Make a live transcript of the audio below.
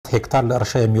ሄክታር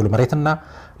ለእርሻ የሚውል መሬትና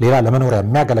ሌላ ለመኖሪያ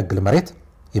የሚያገለግል መሬት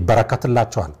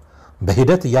ይበረከትላቸዋል።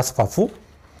 በሂደት እያስፋፉ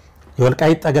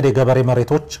የወልቃይት ጠገዴ ገበሬ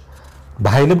መሬቶች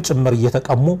በኃይልም ጭምር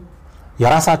እየተቀሙ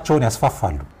የራሳቸውን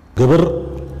ያስፋፋሉ። ግብር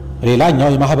ሌላኛው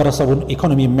የማህበረሰቡን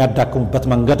ኢኮኖሚ የሚያዳክሙበት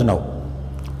መንገድ ነው።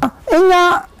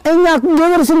 እኛ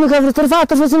ግብር ስንከፍል ትርፍ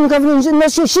ስንከፍል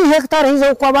እነሱ 1000 ሄክታር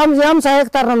ይዘው እኮ በ50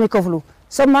 ሄክታር ነው የሚከፍሉ።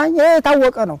 ሰማኝ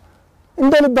የታወቀ ነው።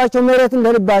 እንደልባቸው መሬት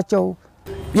እንደልባቸው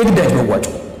የግዳጅ መዋጮ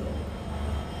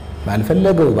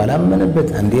ባልፈለገው ባላመነበት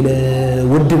አንዴ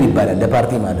ለውድብ ይባላል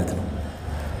ለፓርቲ ማለት ነው።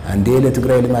 አንዴ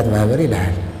ለትግራይ ልማት ማህበር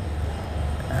ይላል።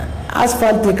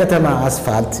 አስፋልት የከተማ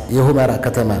አስፋልት የሁመራ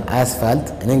ከተማ አስፋልት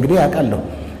እኔ እንግዲህ አውቃለሁ።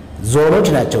 ዞኖች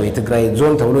ናቸው የትግራይ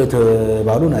ዞን ተብሎ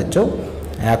የተባሉ ናቸው።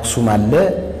 አክሱም አለ፣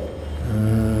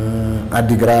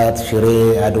 አዲግራት፣ ሽሬ፣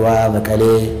 አድዋ፣ መቀሌ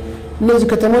እነዚህ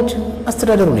ከተሞች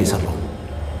አስተዳደሩ ነው የሰራው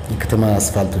የከተማ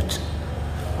አስፋልቶች።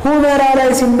 ሁመራ ላይ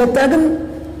ሲመጣ ግን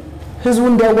ህዝቡ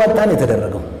እንዲያዋጣ ነው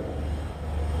የተደረገው።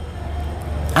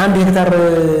 1 ሄክታር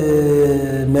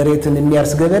መሬትን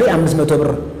የሚያርስ ገበሬ 500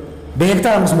 ብር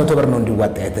በሄክታር 500 ብር ነው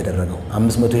እንዲዋጣ የተደረገው።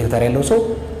 500 ሄክታር ያለው ሰው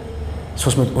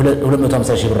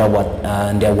 250 ሺህ ብር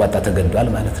እንዲያዋጣ ተገዷል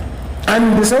ማለት ነው።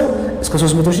 አንድ ሰው እስከ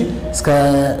 300 ሺህ እስከ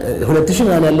 2000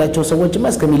 ምናምን ያላቸው ሰዎችማ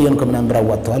እስከ ሚሊዮን ከምናምን ብር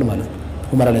አዋጥተዋል ማለት ነው።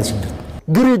 ሁመራ ላይ ሲደርስ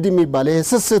ግሪድ የሚባል ይሄ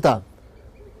ስስታ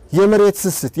የመሬት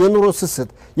ስስት፣ የኑሮ ስስት፣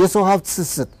 የሰው ሀብት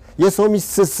ስስት፣ የሰው ሚስት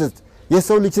ስስት፣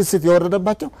 የሰው ልጅ ስስት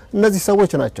የወረደባቸው እነዚህ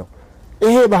ሰዎች ናቸው።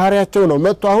 ይሄ ባህሪያቸው ነው።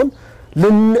 መጥቶ አሁን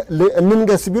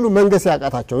እንንገስ ቢሉ መንገስ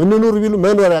ያቃታቸው፣ እንኑር ቢሉ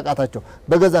መኖር ያቃታቸው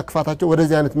በገዛ ክፋታቸው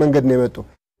ወደዚህ አይነት መንገድ ነው የመጡ።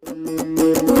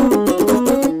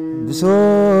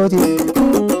 ብሶቴ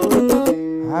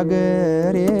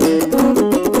ሀገሬ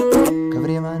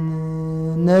ክብሬ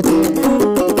ማንነት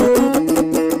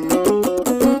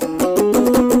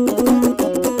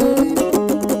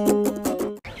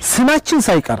ስማችን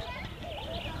ሳይቀር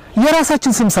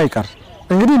የራሳችን ስም ሳይቀር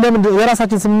እንግዲህ ለምን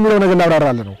የራሳችን ስም የሚለው ነገር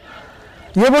ላብራራለን ነው።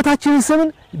 የቦታችን ስምን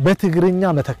በትግርኛ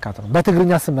መተካት ነው።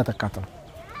 በትግርኛ ስም መተካት ነው።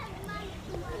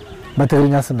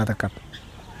 በትግርኛ ስም መተካት።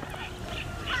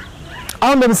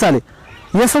 አሁን ለምሳሌ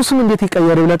የሰው ስም እንዴት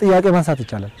ይቀየር ብለ ጥያቄ ማንሳት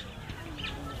ይቻላል።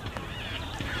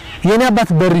 የኔ አባት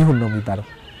በሪሁን ነው የሚባለው፣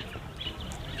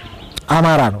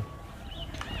 አማራ ነው።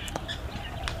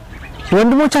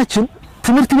 ወንድሞቻችን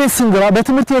ትምህርት ቤት ስንገባ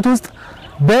በትምህርት ቤት ውስጥ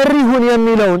በሪሁን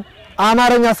የሚለውን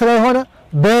አማርኛ ስለሆነ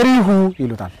በሪሁ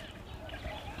ይሉታል።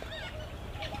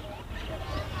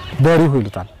 በሪሁ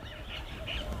ይሉታል።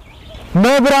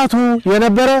 መብራቱ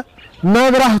የነበረ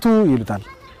መብራቱ ይሉታል።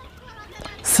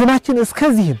 ስማችን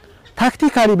እስከዚህን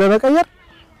ታክቲካሊ በመቀየር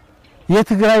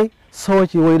የትግራይ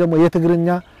ሰዎች ወይ ደግሞ የትግርኛ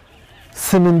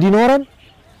ስም እንዲኖረን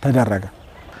ተደረገ።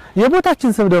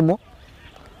 የቦታችን ስም ደግሞ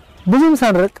ብዙም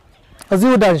ሳንርቅ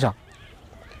እዚሁ ዳንሻ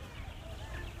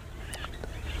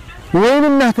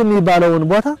ወይንናት የሚባለውን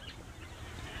ቦታ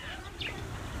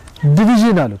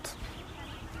ዲቪዥን አሉት።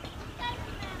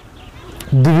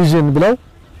 ዲቪዥን ብለው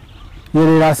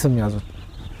የሌላ ስም ያዙት።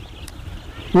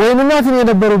 ወይንናትን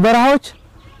የነበሩ በረሃዎች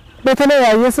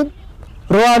በተለያየ ስም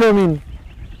ሮዋሎሚን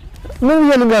ምን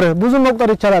ይልንገር ብዙ መቁጠር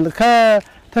ይቻላል።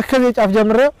 ከተከዜ ጫፍ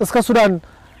ጀምሮ እስከ ሱዳን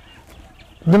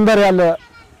ድንበር ያለ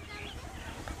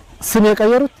ስም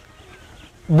የቀየሩት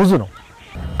ብዙ ነው።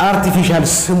 አርቲፊሻል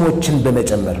ስሞችን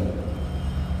በመጨመር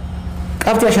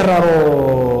ቀፍት ያሸራሮ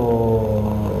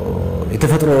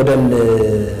የተፈጥሮ ደን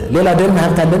ሌላ ደን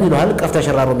ሀብት አለን ይላል። ቀፍት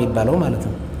ያሸራሮ የሚባለው ማለት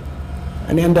ነው።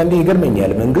 እኔ አንዳንዴ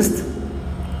ይገርመኛል መንግስት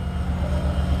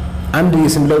አንድ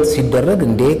የስም ለውጥ ሲደረግ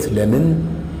እንዴት ለምን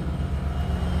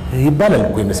ይባላል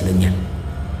እኮ ይመስለኛል።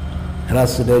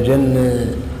 ራስ ደጀን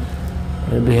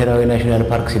ብሔራዊ ናሽናል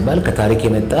ፓርክ ሲባል ከታሪክ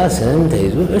የመጣ ስም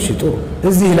ተይዞ እሺ ጥሩ።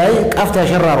 እዚህ ላይ ቀፍት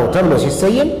ያሸራሮ ተብሎ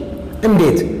ሲሰየም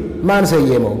እንዴት ማን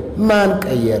ሰየመው? ማን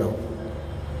ቀየረው?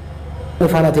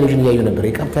 ፋና ቴሌቪዥን ያዩ ነበር።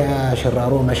 ቀፍት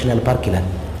ያሸራሮ ናሽናል ፓርክ ይላል።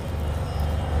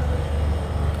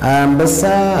 አንበሳ፣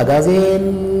 አጋዜን፣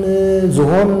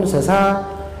 ዝሆን፣ ሰሳ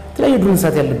የተለያዩ ዱር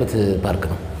እንስሳት ያለበት ፓርክ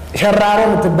ነው። ሸራሮ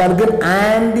የምትባል ግን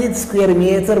አንዲት ስኩዌር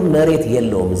ሜትር መሬት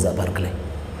የለውም እዛ ፓርክ ላይ።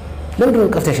 ለምንድን ነው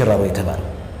ቀፍት ያሸራሮ የተባለው?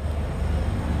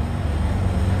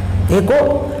 እኮ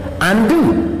አንድም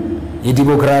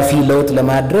የዲሞግራፊ ለውጥ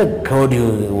ለማድረግ ከወዲሁ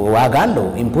ዋጋ አለው፣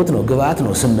 ኢንፑት ነው፣ ግብአት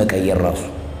ነው ስም መቀየር ራሱ።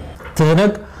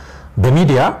 ትህነግ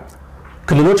በሚዲያ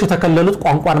ክልሎች የተከለሉት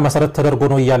ቋንቋን መሰረት ተደርጎ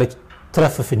ነው እያለች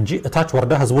ትረፍፍ እንጂ እታች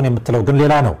ወርዳ ህዝቡን የምትለው ግን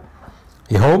ሌላ ነው።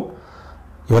 ይሄውም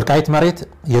የወልቃይት መሬት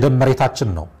የደም መሬታችን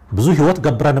ነው፣ ብዙ ህይወት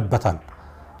ገብረንበታል፣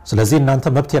 ስለዚህ እናንተ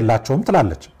መብት የላችሁም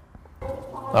ትላለች።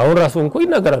 አሁን ራሱ እንኳ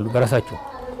ይናገራሉ በራሳቸው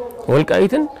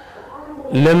ወልቃይትን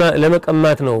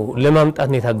ለመቀማት ነው ለማምጣት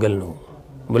ነው የታገል ነው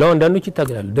ብለው አንዳንዶች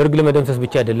ይታገላሉ። ደርግ ለመደምሰስ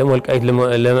ብቻ አይደለም ወልቃይት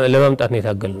ለማምጣት ነው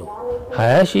የታገል ነው።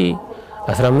 20 ሺህ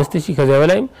 15000 ከዚያ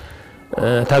በላይም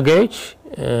ታጋዮች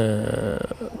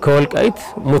ከወልቃይት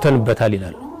ሞተንበታል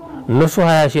ይላሉ። እነሱ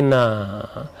 20000 እና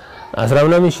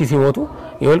 10000 ሲሞቱ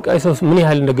የወልቃይት ሰው ምን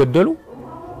ያህል እንደገደሉ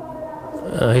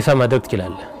ሂሳብ ማድረግ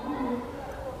ትችላለህ።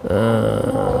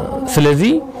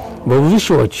 ስለዚህ በብዙ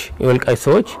ሺዎች የወልቃይት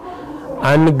ሰዎች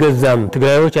አንገዛም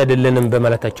ትግራዮች አይደለንም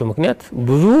በማለታቸው ምክንያት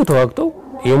ብዙ ተዋግተው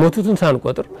የሞቱትን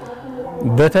ሳንቆጥር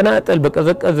በተናጠል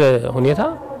በቀዘቀዘ ሁኔታ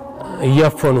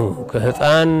እያፈኑ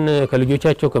ከህፃን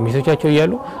ከልጆቻቸው ከሚስቶቻቸው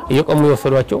እያሉ እየቆሙ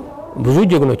ይወሰዷቸው ብዙ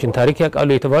ጀግኖችን ታሪክ ያቃሉ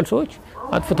የተባሉ ሰዎች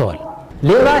አጥፍተዋል።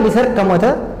 ሌባ ሊሰርቅ ከሞተ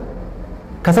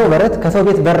ከሰው በረት ከሰው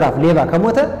ቤት በራፍ ሌባ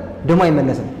ከሞተ ደሞ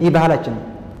አይመለስም። ይህ ባህላችን ነው።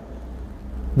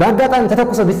 በአጋጣሚ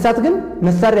ተተኩሶ ቢሳት ግን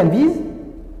መሳሪያም ቢይዝ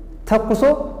ተኩሶ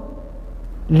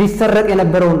ሊሰረቅ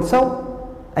የነበረውን ሰው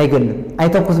አይገልም፣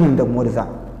 አይተኩስም። ደግሞ ወደዛ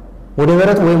ወደ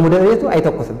በረቱ ወይም ወደ ቤቱ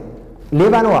አይተኩስም።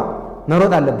 ሌባ ነዋ፣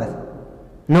 መሮጥ አለበት።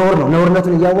 ነውር ነው።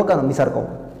 ነውርነቱን እያወቀ ነው የሚሰርቀው።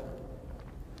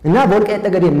 እና በወልቃይት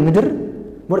ጠገዴ ምድር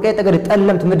ወልቃይት ጠገዴ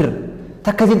ጠለምት ምድር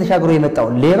ተከዜን ተሻግሮ የመጣው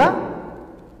ሌባ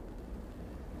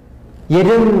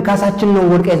የደም ካሳችን ነው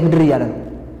ወልቃይት ምድር እያለ ነው።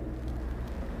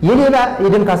 የሌባ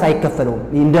የደም ካሳ አይከፈለውም።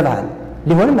 እንደ ባህል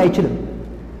ሊሆንም አይችልም።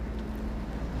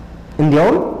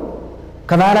 እንዲያውም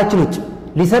ከባህላችን ውጭ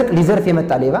ሊሰርቅ ሊዘርፍ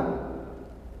የመጣ ሌባ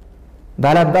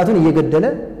ባላባቱን እየገደለ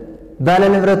ባለ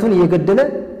ንብረቱን እየገደለ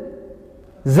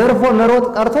ዘርፎ መሮጥ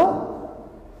ቀርቶ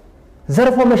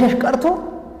ዘርፎ መሸሽ ቀርቶ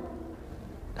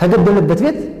ከገደለበት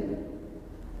ቤት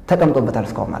ተቀምጦበታል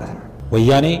እስካሁን ማለት ነው።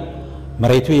 ወያኔ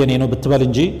መሬቱ የኔ ነው ብትበል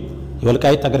እንጂ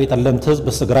የወልቃይት ጠገዴ ጠለምት ህዝብ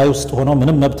በትግራይ ውስጥ ሆኖ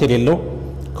ምንም መብት የሌለው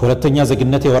ከሁለተኛ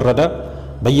ዜግነት የወረደ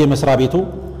በየመስሪያ ቤቱ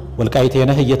ወልቃይት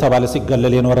የነህ እየተባለ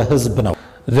ሲገለል የኖረ ህዝብ ነው።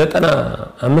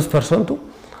 95%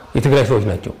 የትግራይ ሰዎች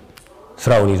ናቸው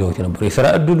ስራውን ይዘውት የነበሩ። የሥራ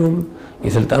እድሉም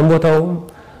የስልጣን ቦታውም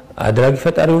አድራጊ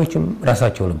ፈጣሪዎችም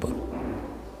ራሳቸው ነበሩ።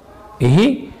 ይሄ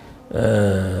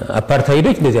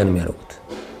አፓርታይዶች እንደዚያ ነው የሚያደርጉት።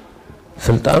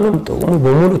 ስልጣኑም ጥቅሙ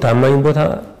በሙሉ ታማኝ ቦታ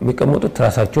የሚቀመጡት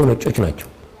ራሳቸው ነጮች ናቸው።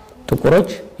 ጥቁሮች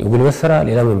የጉልበት ስራ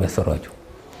ሌላም የሚያሰሯቸው።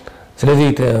 ስለዚህ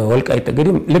ወልቃይት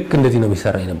ጠገዴም ልክ እንደዚህ ነው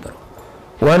የሚሰራ የነበረው።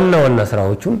 ዋና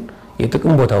ስራዎቹን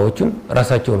የጥቅም ቦታዎቹን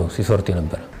ራሳቸው ነው ሲሰርቱ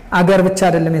የነበረ። አገር ብቻ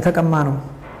አይደለም የተቀማ ነው።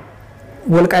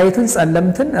 ወልቃይትን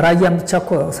ጸለምትን ራያን ብቻ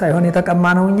እኮ ሳይሆን የተቀማ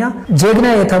ነው። እኛ ጀግና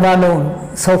የተባለውን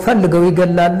ሰው ፈልገው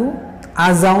ይገላሉ።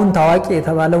 አዛውን ታዋቂ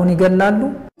የተባለውን ይገላሉ።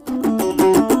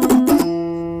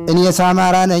 እኔ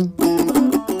ሳማራ ነኝ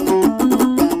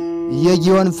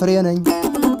የጊዮን ፍሬ ነኝ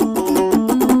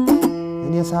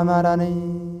እኔ ሳማራ ነኝ።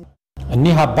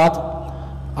 እኒህ አባት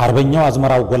አርበኛው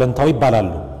አዝመራው ጎለንታው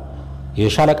ይባላሉ።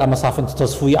 የሻለቃ መሳፍንት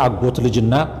ተስፉ የአጎት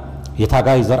ልጅና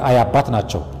የታጋይ ዘርአይ አባት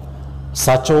ናቸው።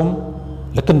 እሳቸውም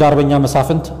ልክ እንደ አርበኛ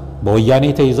መሳፍንት በወያኔ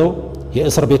ተይዘው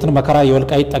የእስር ቤትን መከራ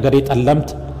የወልቃይት ጠገዴ ጠለምት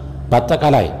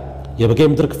በአጠቃላይ የበጌ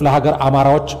ምድር ክፍለ ሀገር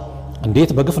አማራዎች እንዴት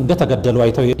በግፍ እንደተገደሉ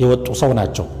አይተው የወጡ ሰው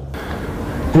ናቸው።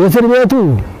 የእስር ቤቱ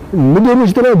ምድር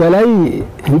ውስጥ ነው። በላይ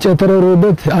እንጨት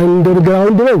ተረሮበት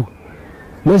አንደርግራውንድ ነው።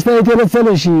 መስታየት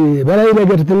የመሰለሽ በላይ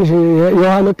ነገር ትንሽ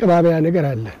የውሃ መቀባበያ ነገር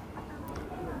አለ።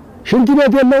 ሽንት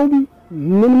ቤት የለውም፣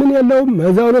 ምን የለውም።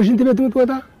 እዛው ነው ሽንት ቤት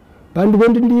የምትወጣ። በአንድ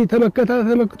ጎንድ እንዲህ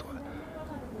ተመክቶ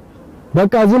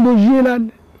በቃ ዝም ብሎ ይላል።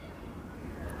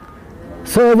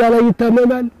 ሰው እዛ ላይ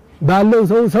ይታመማል። ባለው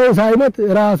ሰው ሳይሞት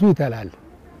ራሱ ይተላል።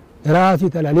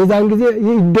 የዛን ጊዜ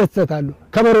ይደሰታሉ፣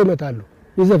 ከበሮ ይመታሉ፣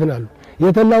 ይዘፍናሉ።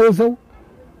 የተላው ሰው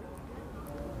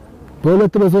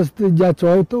በሁለት በሶስት እጃቸው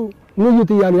አውጥተው ንዩት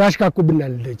እያሉ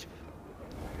ያሽካኩብናል። ልጅ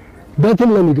በትል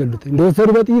ነው የሚገሉት። እንደወሰዱ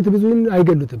በጥይት ብዙን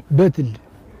አይገሉትም። በትል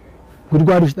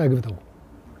ጉድጓድ ውስጥ አግብተው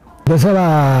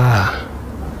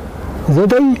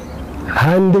በ79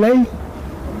 አንድ ላይ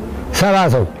 70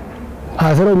 ሰው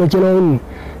አስረው መኪናውን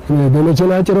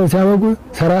በመኪና ጭነው ሲያበቁ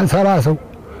 70 ሰው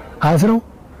አስረው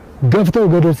ገፍተው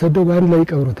ገደል ሰደው ባንድ ላይ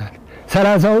ይቀብሩታል።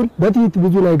 30ውን በጥይት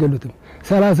ብዙን አይገሉትም።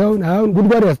 30ውን አሁን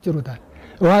ጉድጓድ ያስጭሩታል።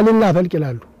 ውሃ ልናፈልቅ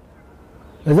ይላሉ።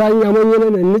 እዛኛ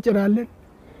ሞኝነን እንጭራለን።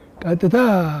 ቀጥታ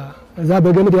እዛ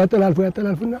በገመድ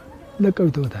ያጠላልፉና ለቀው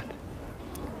ይተውታል።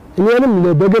 እኛንም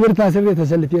በገመድ ታስሬ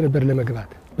ተሰልፌ ነበር ለመግባት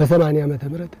በ80 ዓመተ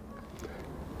ምህረት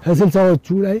ከ60ዎቹ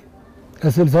ላይ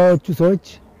ከ60ዎቹ ሰዎች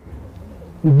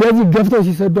እንደዚህ ገፍተው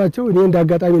ሲሰዷቸው እኔ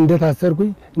እንዳጋጣሚ እንደታሰርኩኝ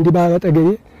እንዲህ ባጠገቤ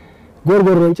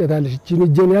ጎርጎሮ እንጨታለሽ እቺን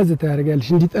እጄን ያዝ ታያርጋለሽ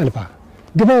እንዲጠልፋ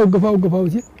ግፋው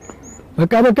ሲል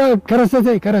በቃ ከረሰሰ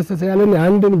ያለኝ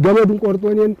አንድን ገመዱን ቆርጦ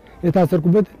እኔን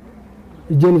የታሰርኩበት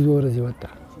እጄን ይዞ ወረዚህ ወጣ።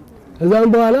 እዛም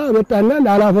በኋላ መጣና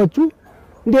ላላፎቹ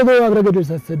እንዴት ነው አብረገደል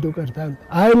ሳሰደው ቀርታል።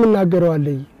 አይ ምን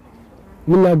ናገረዋለይ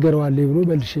ብሎ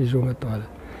በልሽ ይዞ መጣዋለ።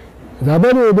 እዛ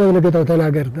በነገታው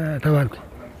ተናገር ተባልኩ።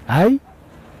 አይ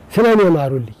ስለኔ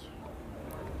ማሩልኝ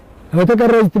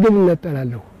በተቀረጽ ትግል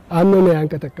እንጠላለሁ አመነ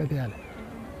ያንቀጠቀጠ ያለ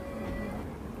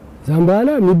ዛምባላ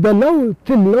የሚበላው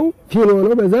ትል ነው ፊኖ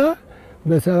ነው በዛ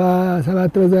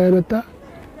በ77 በዛ የመጣ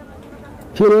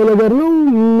ፊኖ ነገር ነው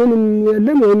ምንም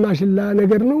የለም ወይ ማሽላ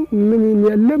ነገር ነው ምንም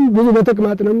የለም ብዙ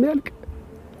በተቅማጥ ነው የሚያልቅ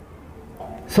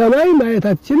ሰማይ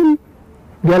ማየታችንም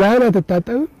ገላህን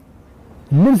አትታጠብም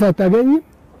ልብስ አታገኝም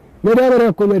መዳበሪያ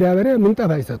እኮ መዳበሪያ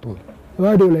ምንጣፍ አይሰጡም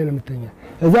ባዶ ላይ ነው የምትተኛ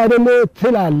እዛ ደግሞ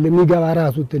ትል አለ የሚገባ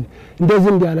ራሱ ትል እንደዚህ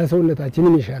እንዲያለ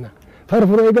ሰውነታችንን ይሻና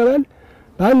ፈርፍሮ ይገባል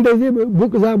በአንደዚህ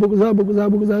ቡቅዛ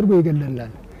አድርጎ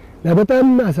ይገለናል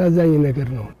ለበጣም አሳዛኝ ነገር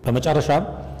ነው በመጨረሻም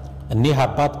እኒህ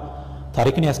አባት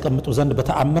ታሪክን ያስቀምጡ ዘንድ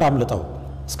በተአምር አምልጠው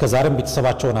እስከ ዛሬም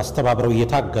ቤተሰባቸውን አስተባብረው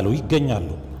እየታገሉ ይገኛሉ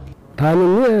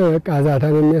ታንኝ ቃዛ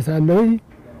ታንኝ ሳለይ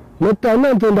መጣና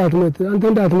አንተ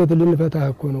እንዳትሞት ልንፈታህ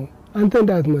እኮ ነው አንተ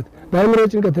እንዳትሞት ባይምሮ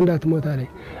ጭንቀት እንዳትሞት አለኝ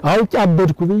አውጭ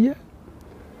አበድኩ ብዬ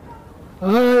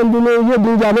አንዱ ነው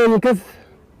የድንጃ መንከስ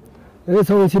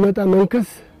ሰው ሲመጣ መንከስ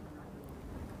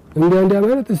እንዲያ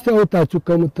ማለት እስታውታችሁ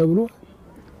ከሙት ተብሎ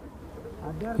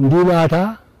እንዲማታ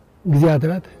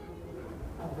ግዛትራት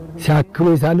ሲያክሙ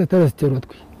ይሳለ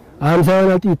ተረስተሮትኩ 50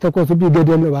 ወራጭ ተቆሱብ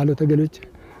ገደል ነው ባለው ተገለጨ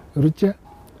ሩጫ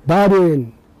ባዶን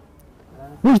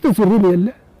ውስጥ ሱሪም የለ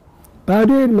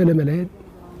ባዶን መለመላየን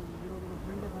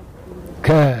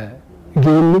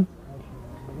ከግኝ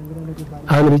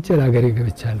አምርጬ ላገሬ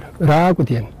ገብቻለሁ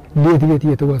ራቁቴን ቤት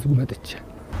እየተጓዝኩ መጥቼ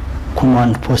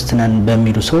ኮማንድ ፖስት ነን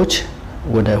በሚሉ ሰዎች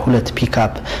ወደ 2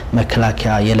 ፒክአፕ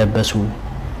መከላከያ የለበሱ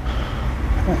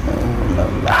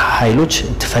ኃይሎች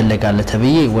ተፈልጋለ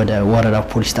ተብዬ ወደ ወረዳ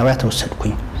ፖሊስ ጣቢያ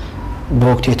ተወሰድኩኝ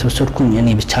በወቅቱ የተወሰድኩኝ እኔ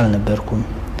ብቻ አልነበርኩም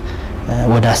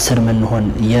ወደ 10 ምን ሆን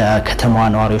የከተማዋ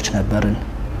ነዋሪዎች ነበርን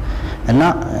እና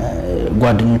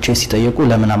ጓደኞቼ ሲጠየቁ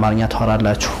ለምን አማርኛ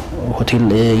ታወራላችሁ ሆቴል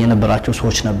የነበራቸው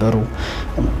ሰዎች ነበሩ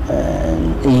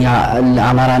ያ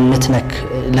ለአማራነት ነክ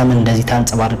ለምን እንደዚህ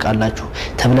ታንጸባርቃላችሁ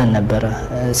ተብለን ነበር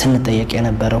ስንጠየቅ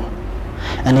የነበረው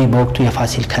እኔ በወቅቱ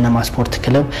የፋሲል ከነማ ስፖርት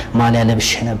ክለብ ማሊያ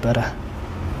ለብሼ ነበር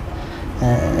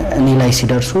እኔ ላይ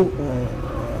ሲደርሱ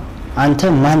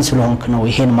አንተ ማን ስለሆንክ ነው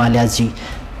ይሄን ማሊያ እዚህ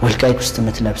ወልቃይት ውስጥ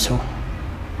የምትለብሰው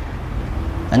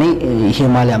እኔ ይሄ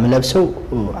ማሊያ የምለብሰው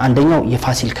አንደኛው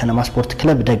የፋሲል ከነማ ስፖርት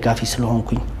ክለብ ደጋፊ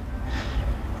ስለሆንኩኝ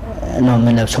ነው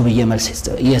የምለብሰው በየመልስ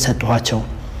እየሰጠኋቸው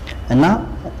እና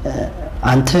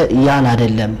አንተ ያን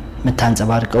አይደለም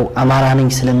የምታንጸባርቀው አማራ ነኝ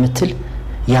ስለምትል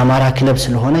የአማራ ክለብ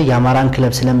ስለሆነ የአማራን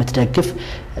ክለብ ስለምትደግፍ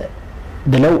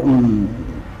ብለው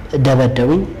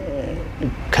ደበደቡኝ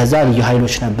ከዛ ልዩ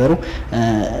ኃይሎች ነበሩ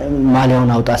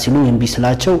ማሊያውን አውጣ ሲሉኝ እንቢ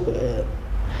ስላቸው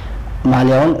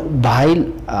ማሊያውን በኃይል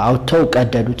አውጥተው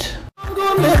ቀደዱት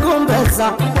ጎንበዛ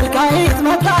ወልቃይት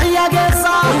መጣ ያገሳ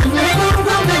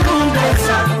ጎንበዛ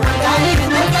ወልቃይት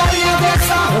መጣ ያገሳ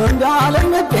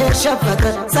እንዳለም በሸፈተ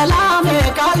ሰላም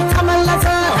ቃል ተመለሰ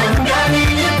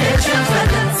እንዳለም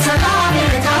በሸፈተ ሰላም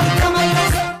ቃል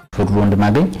ተመለሰ ፍርዱ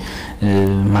እንደማገኝ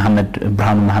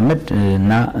ብርሃኑ መሐመድ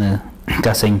እና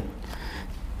ካሰኝ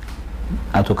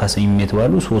አቶ ካሰኝ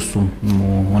የተባሉ ሶስቱም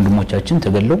ወንድሞቻችን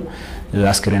ተገለው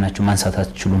አስከሬናቸው ማንሳት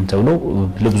አትችሉም ተብሎ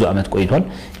ለብዙ አመት ቆይቷል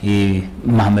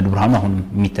መሐመድ ብርሃኑ አሁን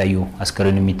የሚታየው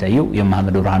አስከሬኑ የሚታየው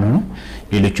የመሐመድ ብርሃኑ ነው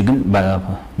ሌሎቹ ግን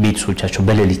ቤተሰቦቻቸው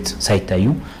በሌሊት ሳይታዩ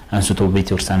አንስቶ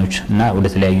ቤተክርስቲያኖች እና ወደ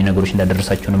ተለያዩ ነገሮች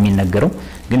እንዳደረሳቸው ነው የሚነገረው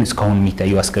ግን እስካሁን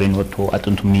የሚታየው አስከሬኑ ወጥቶ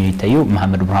አጥንቱ የሚታየው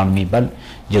መሐመድ ብርሃኑ የሚባል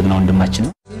ጀግና ወንድማችን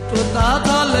ነው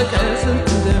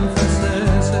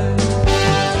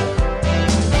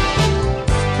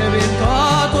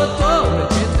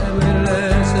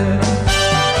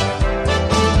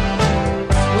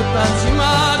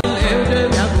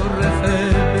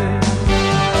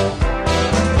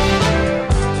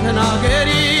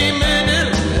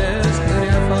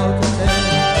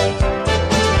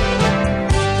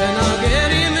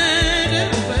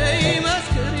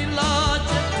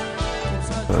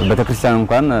በተክርስቲያን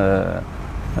እንኳን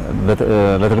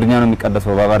በትግርኛ ነው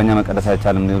የሚቀደሰው በአማርኛ መቀደስ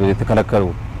አይቻልም የተከለከሉ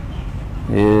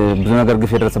ብዙ ነገር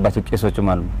ግፍ የደረሰባቸው ቄሶችም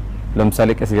አሉ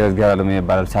ለምሳሌ ቄስ ያዝጋራለም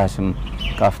ይባላል ሳሽም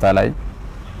ቃፍታ ላይ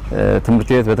ትምህርት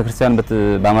ቤት በተክርስቲያን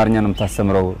በአማርኛ ነው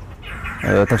የምታስተምረው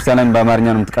ተክርስቲያንን በአማርኛ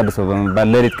ነው የምትቀደሰው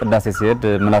በሌሊት ቅዳሴ ሲሄድ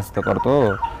ምላስ ተቆርጦ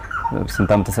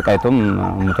ስንታም ተሰቃይቶም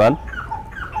ሙቷል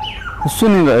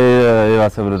እሱን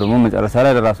ያሰብሉ ደግሞ መጨረሻ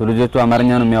ላይ ለራሱ ልጆቹ አማርኛ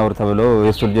ነው የሚያወሩ ተብለው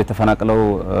የሱ ልጅ ተፈናቅለው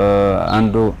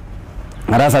አንዱ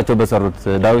ራሳቸው በሰሩት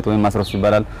ዳዊት ወይም ማስረስ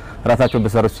ይባላል ራሳቸው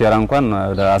በሰሩት ሲያራ እንኳን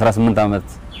 18 አመት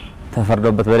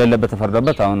ተፈርዶበት በሌለበት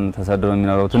ተፈርዶበት አሁን ተሰደው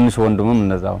የሚኖረው ትንሽ ወንድሙም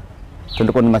እንደዛው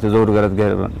ትልቁ ወንድማቸው ዘውዱ ገረት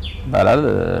ይባላል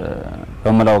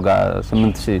በመላው ጋር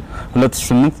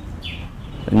 2008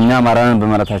 እኛ አማራን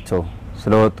በማለታቸው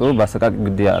ስለወጡ በአሰቃቂ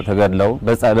ግድያ ተገድለው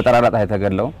በጠራራ ፀሐይ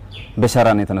ተገድለው በሸራ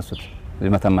ነው የተነሱት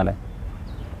መተማ ላይ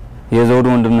የዘውዱ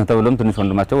ወንድምነት ተብሎም ትንሽ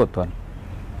ወንድማቸው ወጥቷል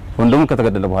ወንድሙ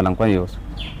ከተገደለ በኋላ እንኳን ይወስ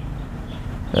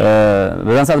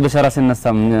በዛን ሰዓት በሸራ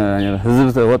ሲነሳም ህዝብ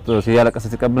ወጥ ሲያለቅስ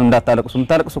ሲቀበል እንዳታለቅሱ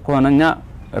ምታለቅሱ ከሆነኛ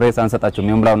ሬሳ አንሰጣቸውም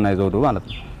የምብላውና ይዘውዱ ማለት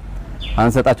ነው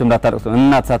አንሰጣቸው እንዳታለቅሱ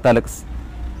እናት ሳታለቅስ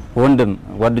ወንድም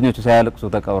ጓደኞቹ ሳያለቅሱ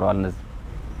ተቀብረዋል እነዚህ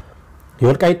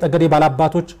የወልቃይት ጠገዴ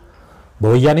ባላባቶች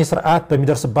በወያኔ ስርዓት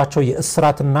በሚደርስባቸው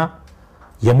የእስራትና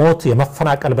የሞት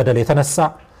የመፈናቀል በደል የተነሳ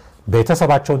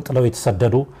ቤተሰባቸውን ጥለው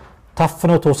የተሰደዱ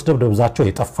ታፍነው ተወስደው ደብዛቸው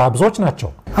የጠፋ ብዙዎች ናቸው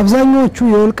አብዛኞቹ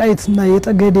የወልቃይትና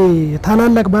የጠገዴ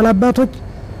ታላላቅ ባላባቶች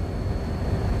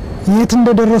የት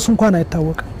እንደደረሱ እንኳን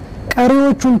አይታወቅም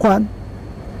ቀሪዎቹ እንኳን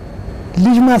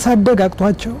ልጅ ማሳደግ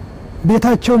አቅቷቸው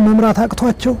ቤታቸው መምራት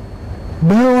አቅቷቸው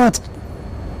በህዋት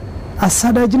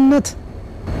አሳዳጅነት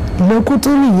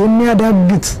ለቁጥር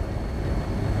የሚያዳግት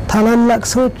ታላላቅ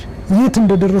ሰዎች የት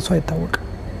እንደደረሱ አይታወቅም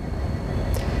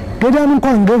ገዳም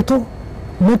እንኳን ገብቶ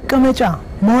መቀመጫ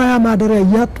መዋያ ማደሪያ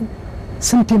ያጡ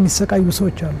ስንት የሚሰቃዩ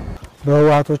ሰዎች አሉ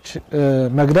በህዋቶች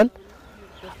መግደል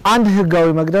አንድ ህጋዊ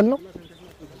መግደል ነው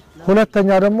ሁለተኛ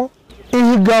ደግሞ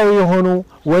ኢህጋዊ የሆኑ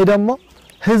ወይ ደግሞ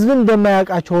ህዝብን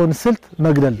በማያቃቸውን ስልት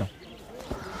መግደል ነው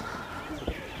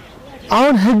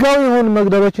አሁን ህጋዊ የሆኑ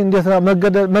መግደሎች እንዴት ነው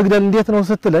መግደል እንዴት ነው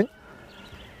ስትለኝ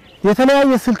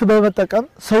የተለያየ ስልት በመጠቀም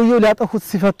ሰውየው ሊያጠፉት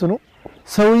ሲፈትኑ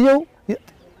ሰውየው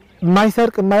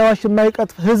ማይሰርቅ ማይዋሽ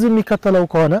ማይቀጥፍ ህዝብ የሚከተለው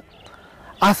ከሆነ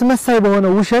አስመሳይ በሆነ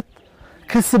ውሸት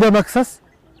ክስ በመክሰስ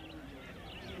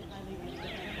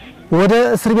ወደ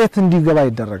እስር ቤት እንዲገባ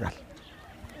ይደረጋል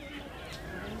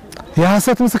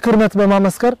የሐሰት ምስክርነት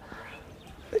በማመስከር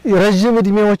ረጅም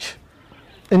እድሜዎች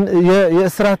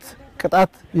የእስራት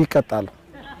ቅጣት ይቀጣሉ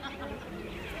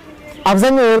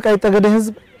አብዛኛው የወልቃይት ጠገዴ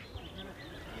ህዝብ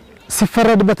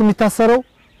ሲፈረድበት የሚታሰረው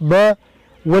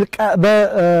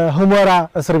በሁመራ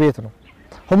እስር ቤት ነው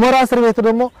ሁመራ እስር ቤት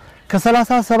ደግሞ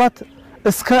ከ37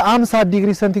 እስከ 50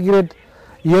 ዲግሪ ሴንቲግሬድ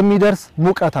የሚደርስ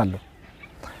ሙቀት አለው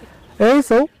ይሄ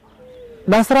ሰው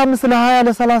ለ15 ለ20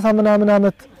 ለ30 ምናምን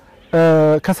አመት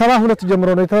ከ72 ጀምሮ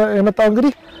ነው የመጣው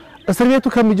እንግዲህ እስር ቤቱ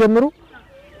ከሚጀምሩ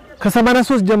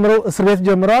ከ83 ጀምሮ እስር ቤት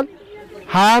ጀምረዋል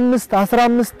 25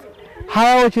 15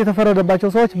 20ዎች የተፈረደባቸው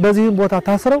ሰዎች በዚህ ቦታ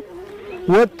ታስረው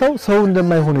ወጥተው ሰው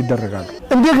እንደማይሆኑ ይደረጋሉ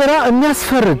እንደገና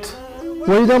የሚያስፈርድ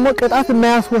ወይ ደግሞ ቅጣት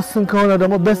የማያስወስን ከሆነ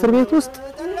ደግሞ በእስር ቤት ውስጥ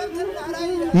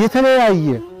የተለያየ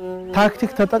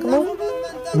ታክቲክ ተጠቅመው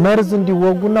መርዝ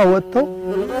እንዲወጉና ወጥተው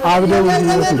አብደው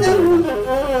እንዲሞቱ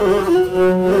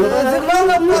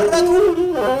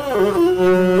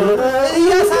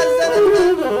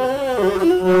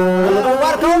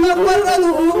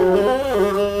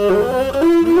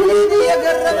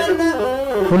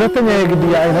ሁለተኛ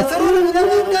የግድያ አይነት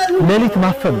ሌሊት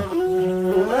ማፈን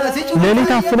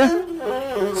ሌሊት አፍነ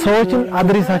ሰዎችን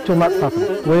አድሬሳቸው ማጥፋት ነው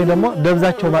ወይ ደግሞ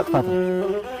ደብዛቸው ማጥፋት ነው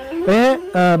ይሄ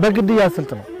በግድያ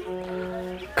ስልት ነው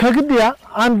ከግድያ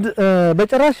አንድ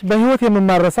በጭራሽ በህይወት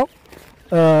የምማረሰው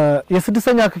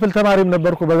የስድስተኛ ክፍል ተማሪም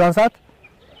ነበርኩ በዛን ሰዓት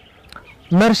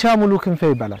መርሻ ሙሉ ክንፌ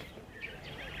ይባላል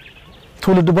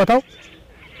ትውልድ ቦታው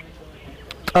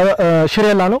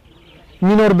ሽሬላ ነው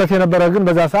ሚኖርበት የነበረ ግን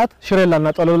በዛ ሰዓት ሽሬላና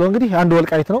ጠለሎ እንግዲህ አንድ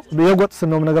ወልቃይት ነው የጎጥ ስም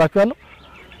ነው ነገራችሁ ያለው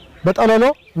በጠለሎ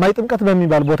ማይጥምቀት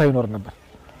በሚባል ቦታ ይኖር ነበር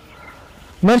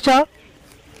መርቻ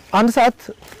አንድ ሰዓት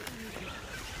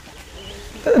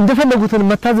እንደፈለጉትን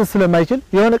መታዘዝ ስለማይችል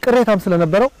የሆነ ቅሬታም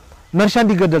ስለነበረው መርሻ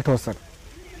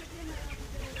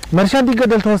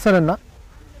እንዲገደል ተወሰነና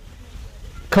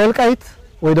ከወልቃይት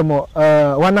ወይ ደግሞ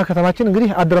ዋና ከተማችን እንግዲህ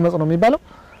አድረመጽ ነው የሚባለው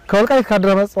ከወልቃይት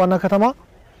ካድረመጽ ዋና ከተማ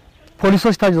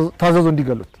ፖሊሶች ታዘዙ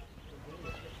እንዲገሉት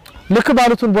ልክ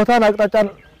ባሉትን ቦታን አቅጣጫን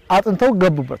አጥንተው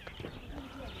ገቡበት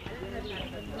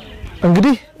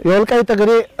እንግዲህ የወልቃይት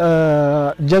ጠገዴ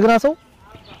ጀግና ሰው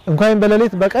እንኳን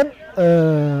በሌሊት በቀን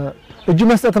እጁ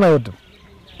መስጠትን አይወድም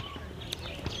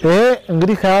ይሄ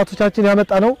እንግዲህ ከአያቶቻችን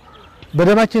ያመጣ ነው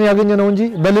በደማችን ያገኘነው እንጂ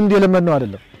በልምድ የለመድነው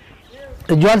አይደለም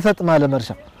እጁ አልሰጥም አለ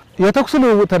መርሻ የተኩስ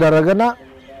ልውውጥ ተደረገና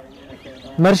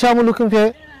መርሻ ሙሉ ክንፌ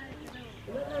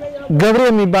ገብሬ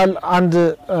የሚባል አንድ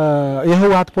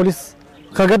የህወሓት ፖሊስ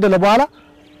ከገደለ በኋላ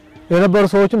የነበሩ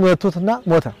ሰዎችም ወጥቶትና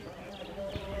ሞተ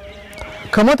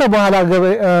ከሞተ በኋላ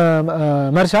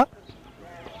መርሻ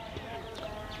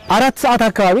 4 ሰዓት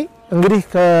አካባቢ እንግዲህ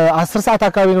ከ10 ሰዓት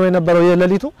አካባቢ ነው የነበረው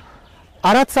የሌሊቱ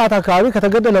 4 ሰዓት አካባቢ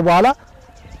ከተገደለ በኋላ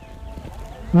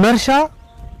መርሻ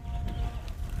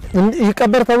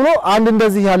ይቀበር ተብሎ አንድ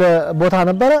እንደዚህ ያለ ቦታ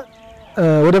ነበረ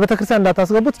ወደ ቤተክርስቲያን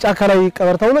እንዳታስገቡት ጫካ ላይ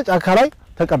ይቀበር ተብሎ ጫካ ላይ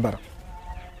ተቀበረ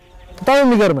በጣም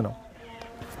የሚገርም ነው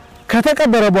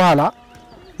ከተቀበረ በኋላ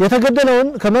የተገደለውን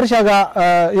ከመርሻ ጋር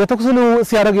የተኩስ ልውውጥ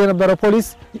ሲያደርግ የነበረ ፖሊስ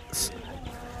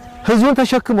ህዝቡን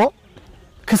ተሸክሞ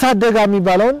ክሳደጋ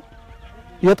የሚባለውን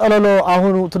የጠለሎ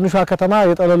አሁኑ ትንሿ ከተማ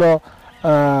የጠለሎ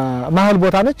ማህል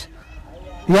ቦታ ነች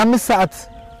የ5 ሰዓት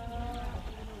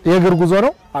የእግር ጉዞ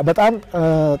ነው። በጣም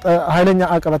ኃይለኛ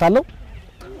አቀበት አለው።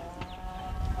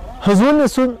 ህዝቡን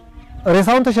እሱን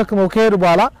ሬሳውን ተሸክመው ከሄዱ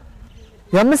በኋላ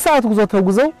የ5 ሰዓት ጉዞ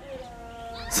ተጉዘው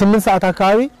 8 ሰዓት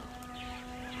አካባቢ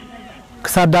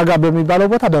ክሳዳጋ በሚባለው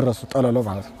ቦታ ደረሱ። ጠለሎ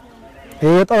ማለት ነው።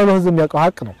 ይሄ የጠለሎ ህዝብ የሚያውቀው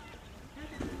ሀቅ ነው።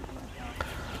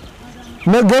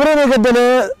 ገብረን የገደለ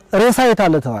ሬሳ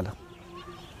የታለ ተባለ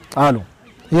አሉ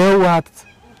የህወሓት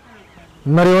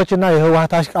መሪዎችና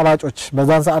የህወሓት አሽቃባጮች።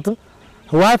 በዛን ሰዓትም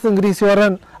ህወሓት እንግዲህ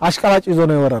ሲወረን አሽቃባጭ ይዞ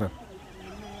ነው የወረረን።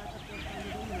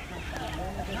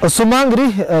 እሱማ እንግዲህ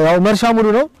ያው መርሻ ሙሉ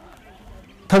ነው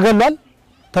ተገሏል፣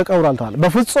 ተቀብሯል ተባለ።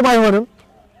 በፍጹም አይሆንም።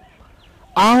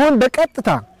 አሁን በቀጥታ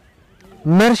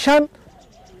መርሻን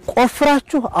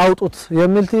ቆፍራችሁ አውጡት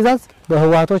የሚል ትዕዛዝ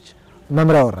በህወሓቶች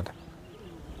መምሪያ ወረደ።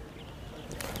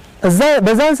 እዛ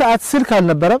በዛን ሰዓት ስልክ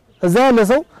አልነበረም። እዛ ያለ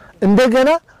ሰው እንደገና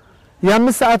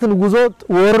የ5 ሰዓትን ጉዞ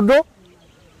ወርዶ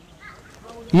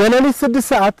የሌሊት 6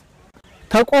 ሰዓት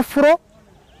ተቆፍሮ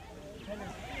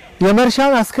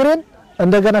የመርሻን አስክሬን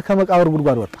እንደገና ከመቃብር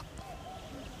ጉድጓድ ወጣ።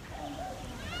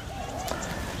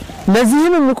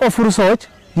 ለዚህም የሚቆፍሩ ሰዎች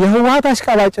የህወሓት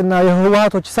አሽቃባጭና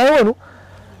የህወሓቶች ሳይሆኑ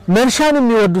መርሻን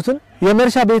የሚወዱትን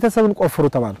የመርሻ ቤተሰብን ቆፍሩ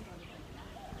ተባሉ።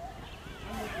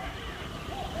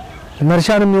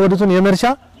 መርሻን የሚወዱትን የመርሻ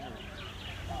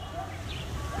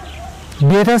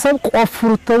ቤተሰብ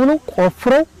ቆፍሩት ተብሎ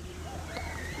ቆፍረው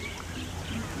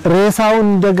ሬሳውን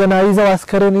እንደገና ይዘው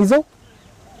አስከሬን ይዘው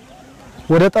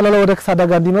ወደ ጠለሎ ወደ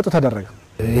ክሳዳጋ እንዲመጡ ተደረገ።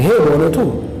 ይሄ በእውነቱ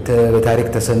በታሪክ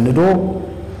ተሰንዶ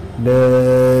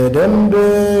በደንብ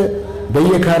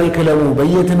በየካሪኩለሙ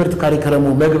በየትምህርት ካሪኩለሙ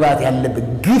መግባት ያለበት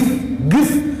ግፍ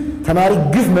ተማሪ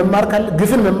ግፍን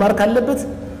መማር ካለበት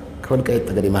ከወልቃይት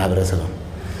ጠገዴ ማህበረሰብ ነው።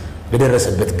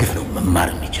 በደረሰበት ግፍ ነው መማር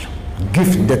የሚችለው።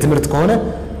 ግፍ እንደ ትምህርት ከሆነ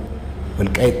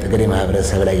ወልቃይት ጠገዴ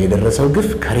ማህበረሰብ ላይ የደረሰው ግፍ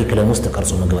ካሪኩለም ውስጥ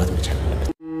ተቀርጾ መግባት መቻል አለበት።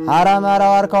 አራማራ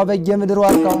ዋርካው በየምድር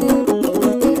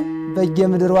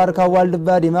ዋርካው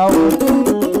ዋልድባ ዲማው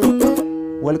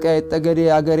ወልቃይት ጠገዴ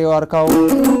አገሬ ዋርካው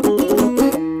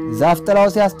ዛፍ ጥላው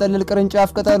ሲያስጠልል ቅርንጫፍ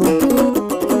ቅጠሉ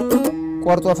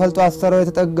ቆርጦ ፈልጦ አሰረው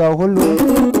የተጠጋው ሁሉ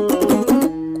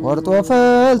ቆርጦ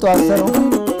ፈልጦ አሰረው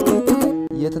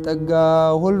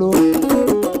የተጠጋው ሁሉ።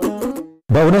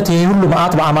 በእውነት ይህ ሁሉ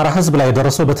መዓት በአማራ ህዝብ ላይ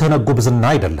የደረሰው በተነጉ ብዝና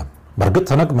አይደለም። በእርግጥ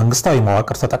ተነግ መንግስታዊ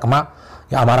መዋቅር ተጠቅማ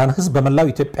የአማራን ህዝብ በመላው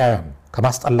ኢትዮጵያውያን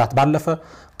ከማስጠላት ባለፈ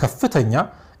ከፍተኛ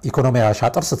ኢኮኖሚያዊ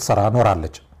አሻጥር ስትሰራ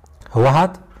ኖራለች።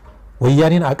 ህወሓት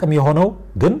ወያኔን አቅም የሆነው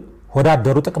ግን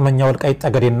ወዳደሩ ጥቅመኛ ወልቃይት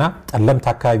ጠገዴና ጠለምት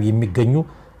አካባቢ የሚገኙ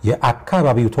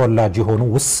የአካባቢው ተወላጅ የሆኑ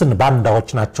ውስን ባንዳዎች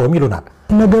ናቸው ይሉናል።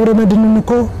 እነ ገብረ መድህንን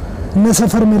እኮ እነ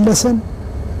ሰፈር መለሰን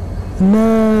እነ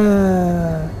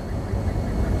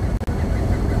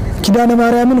ኪዳነ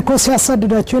ማርያምን እኮ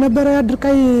ሲያሳድዳቸው የነበረ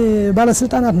የአድርቃይ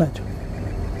ባለስልጣናት ናቸው።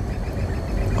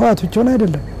 ህወሓት ብቻውን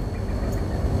አይደለም።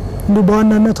 እንዲሁ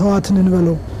በዋናነት ህወሓትን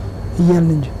እንበለው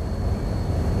እያልን እንጂ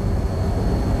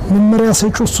መመሪያ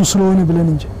ሰጪው እሱ ስለሆነ ብለን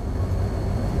እንጂ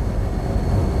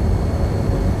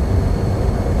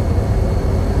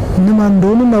እነማን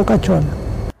እንደሆኑ እናውቃቸዋለን።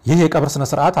 ይህ የቀብር ስነ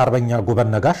ስርዓት አርበኛ ጉበን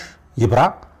ነጋሽ ይብራ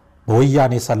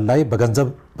በወያኔ ሰላይ በገንዘብ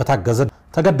በታገዘ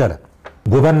ተገደለ።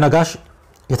 ጉበን ነጋሽ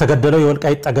የተገደለው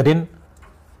የወልቃይት ጠገዴን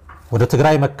ወደ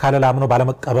ትግራይ መካለል አምኖ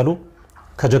ባለመቀበሉ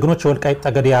ከጀግኖች የወልቃይት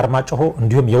ጠገዴ አርማጭሆ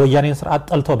እንዲሁም የወያኔን ስርዓት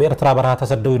ጠልተው በኤርትራ በረሃ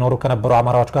ተሰደው ይኖሩ ከነበሩ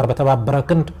አማራዎች ጋር በተባበረ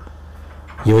ክንድ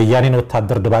የወያኔን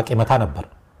ወታደር ድባቅ ይመታ ነበር።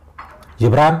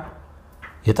 ይብራን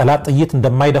የጠላት ጥይት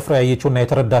እንደማይደፍረው ያየችውና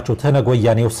የተረዳችው ትህነግ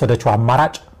ወያኔ የወሰደችው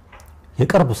አማራጭ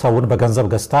የቅርብ ሰውን በገንዘብ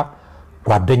ገዝታ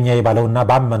ጓደኛዬ ባለውና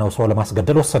ባመነው ሰው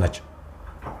ለማስገደል ወሰነች።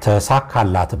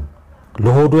 ተሳካላትም።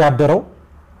 ለሆዱ ያደረው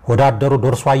ሆዳደሩ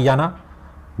ዶርሶ አያና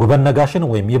ጉበን ነጋሽን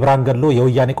ወይም ይብራን ገድሎ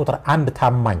የወያኔ ቁጥር 1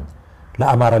 ታማኝ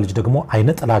ለአማራ ልጅ ደግሞ አይነ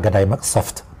ጥላ ገዳይ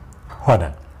መቅሰፍት ሆነ።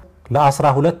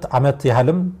 ለ12 ዓመት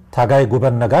ያህልም ታጋይ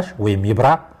ጉበን ነጋሽ ወይም ይብራ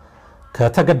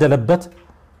ከተገደለበት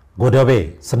ጎደቤ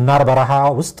ስናር በረሃ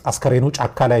ውስጥ አስከሬኑ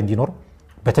ጫካ ላይ እንዲኖር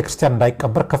ቤተክርስቲያን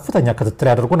እንዳይቀበር ከፍተኛ ክትትል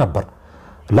ያደርጉ ነበር።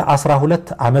 ለ12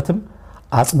 ዓመትም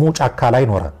አጽሙ ጫካ ላይ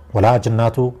ኖረ። ወላጅ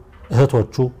እናቱ፣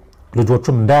 እህቶቹ፣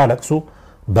 ልጆቹም እንዳያለቅሱ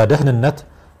በደህንነት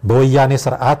በወያኔ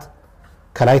ስርዓት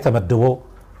ከላይ ተመድቦ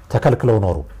ተከልክለው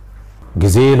ኖሩ።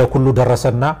 ጊዜ ለኩሉ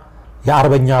ደረሰና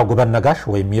የአርበኛ ጉበን ነጋሽ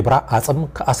ወይም ይብራ አጽም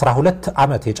ከ12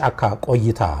 ዓመት የጫካ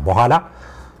ቆይታ በኋላ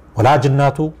ወላጅ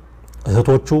እናቱ፣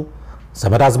 እህቶቹ፣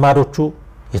 ዘመድ አዝማዶቹ፣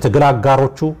 የትግል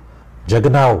አጋሮቹ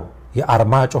ጀግናው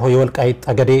የአርማጭሆ የወልቃይት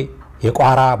ጠገዴ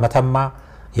የቋራ መተማ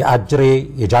የአጅሬ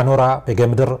የጃኖራ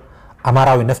በገምድር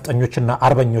አማራዊ ነፍጠኞችና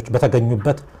አርበኞች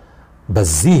በተገኙበት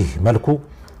በዚህ መልኩ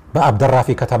በአብደራፊ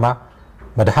ከተማ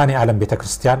መድኃኔ ዓለም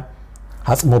ቤተክርስቲያን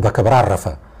አጽሙ በክብር አረፈ።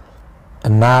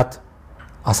 እናት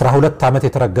 12 ዓመት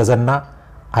የተረገዘና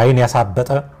አይን ያሳበጠ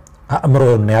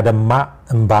አእምሮን ያደማ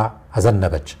እንባ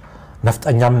አዘነበች።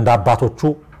 ነፍጠኛም እንደ አባቶቹ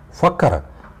ፎከረ፣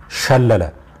 ሸለለ፣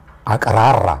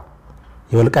 አቀራራ።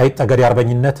 የወልቃይት ጠገዴ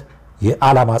አርበኝነት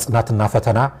የዓላማ ጽናትና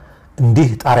ፈተና እንዲህ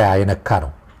ጣሪያ የነካ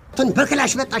ነው።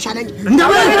 በክላሽ መጣሽ አለኝ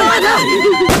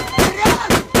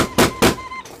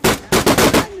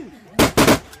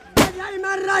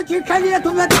ማራጅ ከቤቱ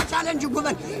መጣች አለ እንጂ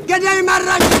ጉበን ገዳይ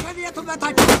ማራጅ ከቤቱ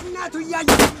መጣች እናቱ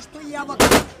እያየች ሚስቱ እያወቀ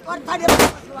ቆርጣ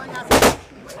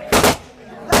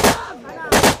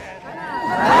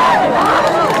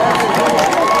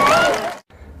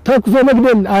ተኩሶ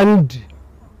መግደል አንድ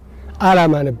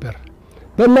ዓላማ ነበር።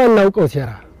 በማናውቀው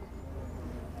ሴራ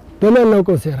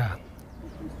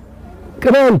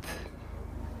ቅማንት፣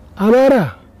 አማራ፣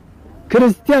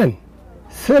 ክርስቲያን፣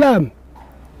 እስላም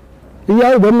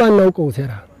እያሉ በማናውቀው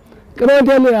ሴራ ቅማንት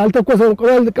ያልተኮሰውን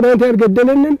ቅማንት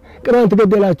ያልገደለንን ቅማንት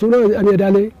ገደላችሁ ነው ሜዳ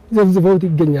ላይ ዘፍዝፈውት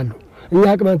ይገኛሉ። እኛ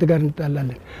ቅማንት ጋር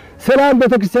እንጣላለን። እስላም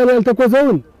ቤተክርስቲያን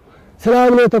ያልተኮሰውን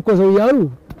እስላም ነው የተኮሰው እያሉ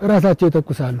ራሳቸው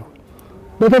ይተኩሳሉ።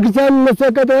 ቤተክርስቲያን እነሱ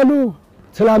ያቃጥላሉ፣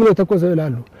 እስላም ነው የተኮሰው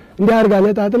ይላሉ። እንዲህ አድርጋ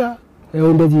ነጣጥላ ያው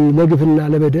እንደዚህ ለግፍና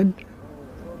ለበደል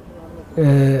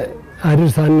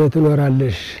አድርሳነት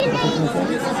ትኖራለሽ።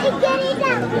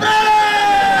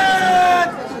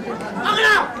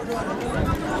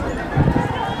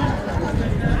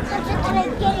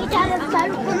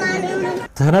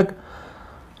 ትህነግ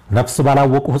ነፍስ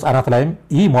ባላወቁ ህፃናት ላይም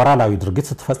ይህ ሞራላዊ ድርጊት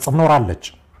ስትፈጽም ኖራለች።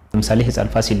 ለምሳሌ ህፃን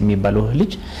ፋሲል የሚባለው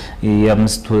ልጅ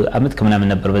የ5 ዓመት ከምናምን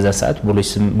ነበር በዛ ሰዓት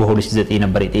በሆሎች 9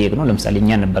 ነበር የጠየቅነው። ለምሳሌ እኛ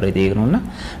ነበር የጠየቅነውና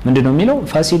ምንድነው የሚለው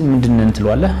ፋሲል ምንድነው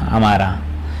እንትሏለህ አማራ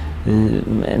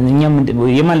እኛ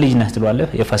የማን ልጅ ነህ ትሏለህ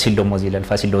የፋሲል ደሞዝ ይላል።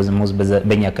 ፋሲል ደሞዝ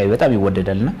በእኛ አካባቢ በጣም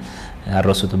ይወደዳልና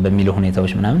አረሱት በሚለው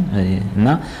ሁኔታዎች ምናምን እና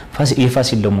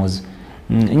የፋሲል ደሞዝ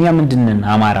እኛ ምንድነን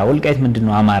አማራ ወልቃይት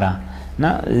ምንድነው አማራ እና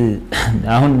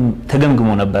አሁን ተገምግሞ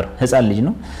ነበር ህፃን ልጅ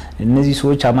ነው። እነዚህ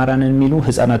ሰዎች አማራንን የሚሉ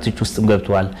ህፃናቶች ውስጥ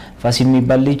ገብተዋል። ፋሲል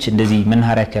የሚባል ልጅ እንደዚህ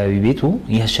መንሃሪያ አካባቢ ቤቱ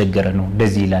ያሸገረ ነው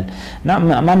እንደዚህ ይላል እና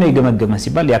ማን ነው የገመገመ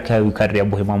ሲባል የአካባቢው ካድሬ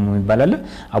አቦሄ ማሙ ይባላል።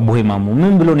 አቦሄ ማሙ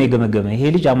ምን ብሎ ነው የገመገመ? ይሄ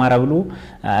ልጅ አማራ ብሎ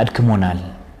አድክሞናል።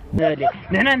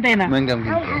 ነህና እንታይና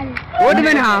መንገምገም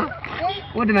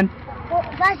ወድመን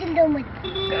ፋሲል ደሞዝ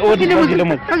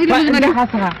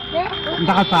መደኻስኻ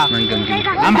እንተኻስኻ መንገምገም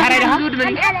አምሓራ ደኻ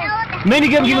من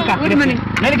يجمع مكة؟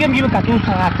 من يجمع مكة؟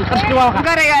 توصل ترشي واقع.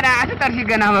 قرر يا را ترشي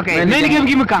جنا مكة. من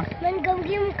يجمع مكة؟ من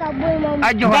يجمع مكة بوي ماما.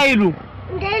 أجوا. دايلو.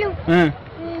 دايلو.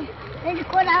 اللي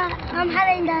كلها هم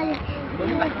حرين دايلو.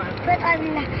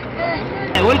 فتحنا.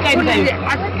 والكاي دايلو.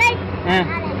 والكاي.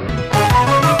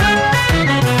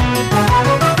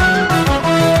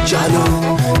 جالو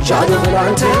جالو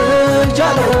بلانت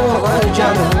جالو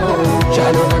جالو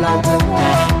جالو بلانت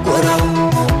قرام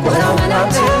قرام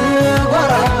بلانت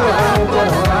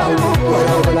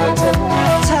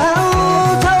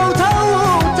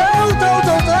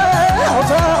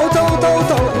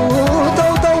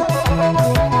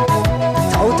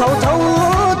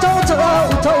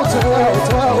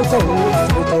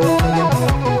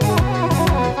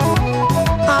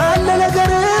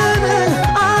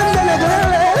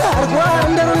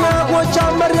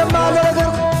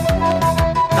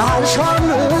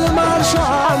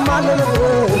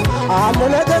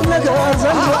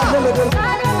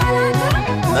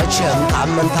መቼም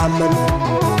ታመን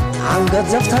አንገት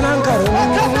ዘፍተን አንቀርም።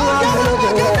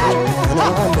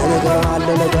 አለ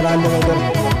ነገር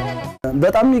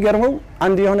በጣም የሚገርመው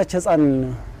አንድ የሆነች ህፃን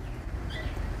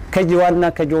ከጂዋና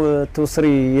ከጆ3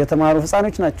 የተማሩ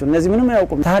ህፃኖች ናቸው። እነዚህ ምንም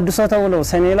አያውቁም። ተሐድሶ ተብለው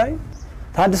ሰኔ ላይ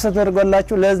ተሐድሶ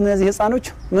ተደርጎላቸው ለእነዚህ ህፃኖች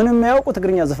ምንም አያውቁ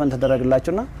ትግርኛ ዘፈን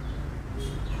ተደረገላቸውና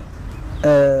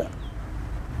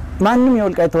ማንንም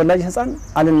የወልቃይት ተወላጅ ህፃን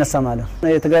አልነሳም አለ።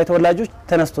 የትግራይ ተወላጆች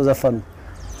ተነስቶ ዘፈኑ።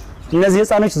 እነዚህ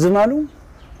ህፃኖች ዝም አሉ።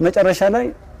 መጨረሻ ላይ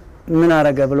ምን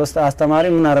አረገ ብሎ አስተማሪ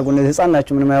ምን አረጉ እነዚህ ህፃን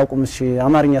ናቸው ምንም አያውቁም እሺ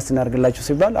አማርኛ ስናርግላችሁ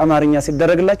ሲባል አማርኛ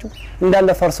ሲደረግላችሁ እንዳለ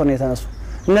ፈርሶ ነው የተነሱ።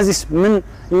 እነዚህ ምን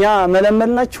እኛ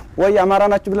መለመልናችሁ ወይ አማራ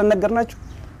ናችሁ ብለን ነገርናችሁ?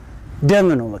 ደም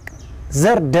ነው በቃ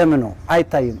ዘር ደም ነው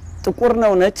አይታይም። ጥቁር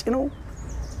ነው ነጭ ነው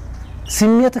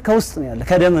ስሜት ከውስጥ ነው ያለ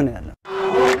ከደም ነው ያለ።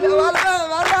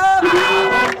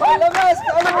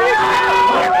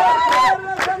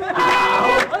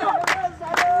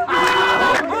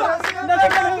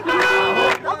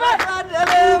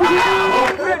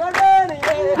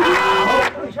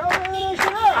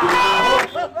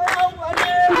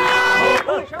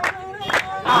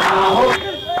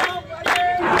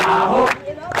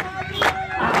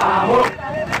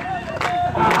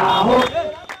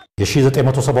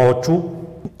 የ1970ዎቹ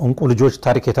እንቁ ልጆች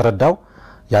ታሪክ የተረዳው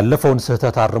ያለፈውን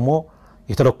ስህተት አርሞ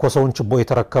የተለኮሰውን ችቦ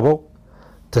የተረከበው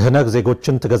ትህነግ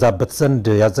ዜጎችን ትገዛበት ዘንድ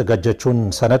ያዘጋጀችውን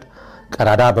ሰነድ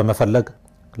ቀዳዳ በመፈለግ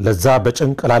ለዛ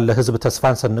በጭንቅ ላለ ህዝብ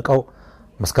ተስፋን ሰንቀው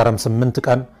መስከረም 8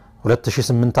 ቀን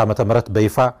 2008 ዓ.ም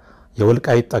በይፋ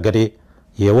የወልቃይት ጠገዴ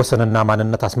የወሰንና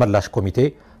ማንነት አስመላሽ ኮሚቴ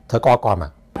ተቋቋመ።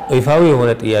 ይፋዊ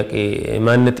የሆነ ጥያቄ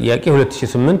ማንነት ጥያቄ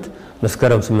 2008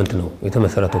 መስከረም 8 ነው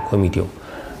የተመሰረተው ኮሚቴው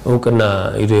እውቅና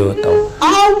ይዞ የወጣው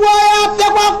አዋያ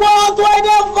ተቋቋት ወደ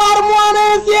ፋርሞነ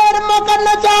ሲር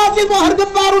መቀነቻ ሲጎር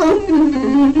ግባሩ ነው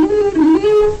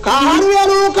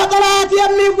ካህኑ ከጠላት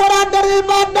የሚወራደር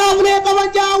ባዳፍኔ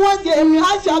ጠመንጃ ወጥ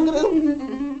የሚያሻግር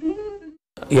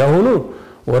ያሁኑ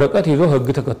ወረቀት ይዞ ህግ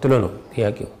ተከትሎ ነው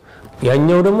ጥያቄው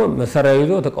ያኛው ደግሞ መሳሪያ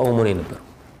ይዞ ተቃውሞ ነው ነበር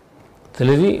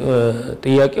ስለዚህ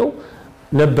ጥያቄው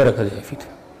ነበረ ከዚህ በፊት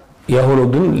ያሁኑ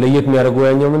ግን ለየት የሚያደርገው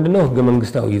ያኛው ምንድነው ህገ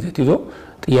መንግስታዊ ይዘት ይዞ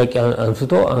ጥያቄ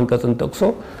አንስቶ አንቀጽን ጠቅሶ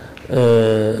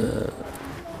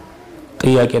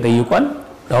ጥያቄ ጠይቋል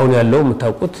አሁን ያለው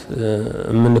መታውቁት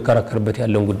የምንከራከርበት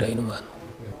ያለው ጉዳይ ነው ማለት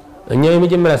እኛ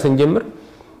የመጀመሪያ ስንጀምር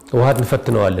ውሃት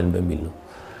እንፈትነዋለን በሚል ነው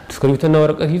ስክሪፕትና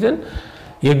ወረቀት ይዘን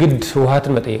የግድ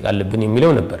ውሃትን መጠየቅ አለብን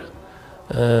የሚለው ነበር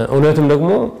እውነትም ደግሞ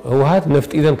ውሃት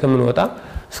ነፍጥ ይዘን ከመንወጣ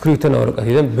ስክሪፕትና ወረቀት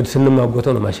ይዘን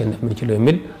ስንማጎተው ነው ማሸነፍ የምንችለው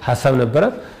የሚል ሐሳብ ነበር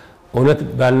እውነት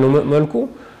ባልነው መልኩ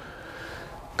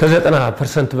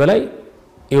ከ90% በላይ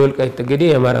የወልቃይት ጠገዴ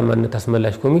የአማራ ማንነት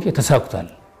አስመላሽ ኮሚቴ ተሳክቷል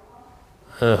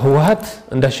ህወሓት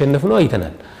እንዳሸነፍ ነው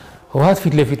አይተናል ህወሓት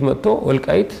ፊት ለፊት መጥቶ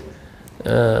ወልቃይት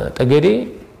ጠገዴ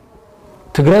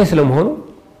ትግራይ ስለመሆኑ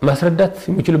ማስረዳት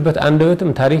የሚችልበት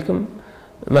አንደበትም ታሪክም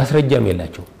ማስረጃም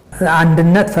የላቸው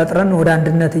አንድነት ፈጥረን ወደ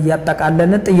አንድነት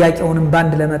ያጣቃለልን ጥያቄውንም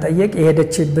ባንድ ለመጠየቅ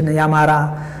የሄደችብን የአማራ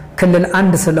ክልል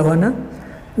አንድ ስለሆነ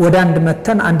ወደ አንድ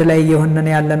መተን አንድ ላይ የሆነን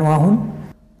ያለነው አሁን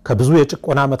ከብዙ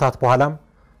የጭቆና ዓመታት በኋላም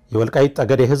የወልቃይት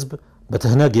ጠገዴ ህዝብ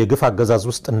በትህነግ የግፍ አገዛዝ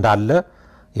ውስጥ እንዳለ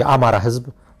የአማራ ህዝብ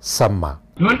ሰማ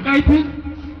የወልቃይት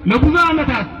ለብዙ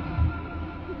ዓመታት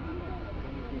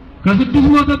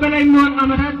ከ600 በላይ የሚሆን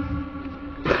ዓመታት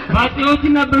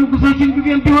ባጤዎችና በንጉሶችን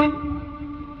ጊዜም ቢሆን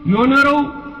የኖረው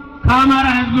ከአማራ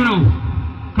ህዝብ ነው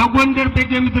ከጎንደር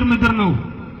በጌ ምድር ነው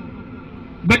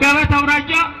በዳባት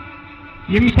አውራጃ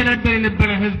የሚተዳደር የነበረ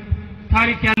ህዝብ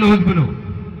ታሪክ ያለው ህዝብ ነው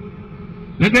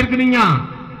ነገር ግን እኛ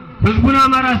ህዝቡን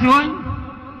አማራ ሲሆን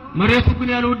መሬቱ ግን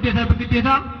ያለው ውዴታ በግዴታ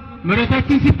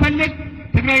መሬታችን ሲፈለግ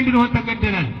ትግራይ እንድንሆን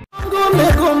ተገደናል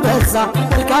ጎንበሳ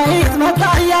ወልቃይት መጣ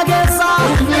ያገሳ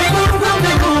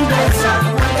ጎንበሳ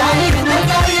ወልቃይት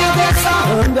መጣ ያገሳ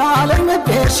እንዳለም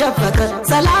በሸፈተ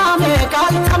ሰላም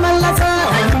ቃል ተመለሰ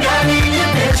እንዳለም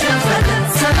በሸፈተ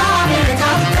ሰላም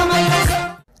ቃል ተመለሰ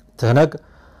ትህነግ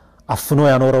አፍኖ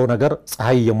ያኖረው ነገር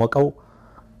ፀሐይ የሞቀው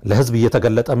ለህዝብ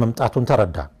እየተገለጠ መምጣቱን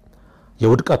ተረዳ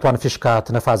የውድቀቷን ፍሽካ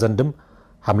ትነፋ ዘንድም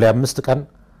ሐምሌ 5 ቀን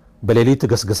በሌሊት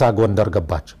ገስገሳ ጎንደር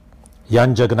ገባች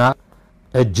ያን ጀግና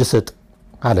እጅ ስጥ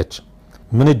አለች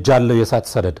ምን እጅ አለው የሳት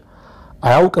ሰደድ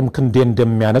አያውቅም ክንዴ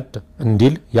እንደሚያነድ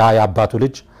እንዲል ያ ያባቱ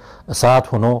ልጅ እሳት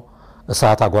ሆኖ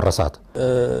እሳት አጎረሳት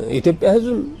ኢትዮጵያ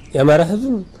ህዝብ የአማራ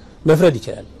ህዝብ መፍረድ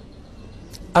ይችላል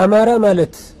አማራ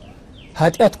ማለት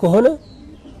ኃጢያት ከሆነ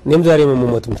እኔም ዛሬ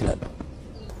መሞት እንችላለን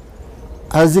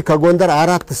እዚህ ከጎንደር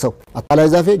 4 ሰው አጣላይ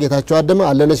ዛፌ ጌታቸው አደመ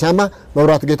አለነ ሻማ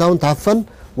መብራት ጌታውን ታፈን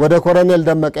ወደ ኮሎኔል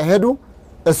ደመቀ ሄዱ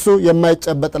እሱ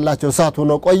የማይጨበጥላቸው እሳት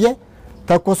ሆኖ ቆየ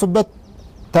ተኮሱበት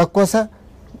ተኮሰ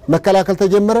መከላከል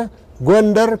ተጀመረ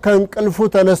ጎንደር ከእንቅልፉ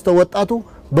ተነስቶ ወጣቱ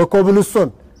በኮብልስቶን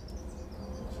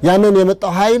ያንን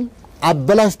የመጣው ኃይል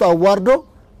አበላሽቶ አዋርዶ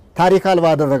ታሪክ አልባ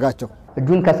አደረጋቸው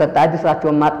እጁን ከሰጣ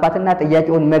አዲሳቸውን ማጥፋትና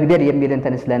ጥያቄውን መግደል የሚል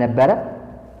እንትን ስለነበረ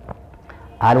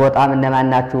አልወጣም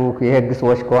እነማናችሁ የህግ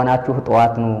ሰዎች ከሆናችሁ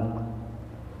ጠዋት ነው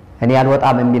እኔ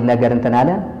አልወጣም የሚል ነገር እንትን አለ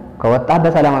ከወጣ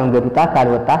በሰላማዊ መንገድ ወጣ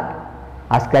ካልወጣ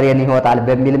አስከሬን ይወጣል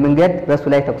በሚል መንገድ በሱ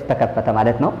ላይ ተኩስ ተከፈተ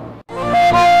ማለት ነው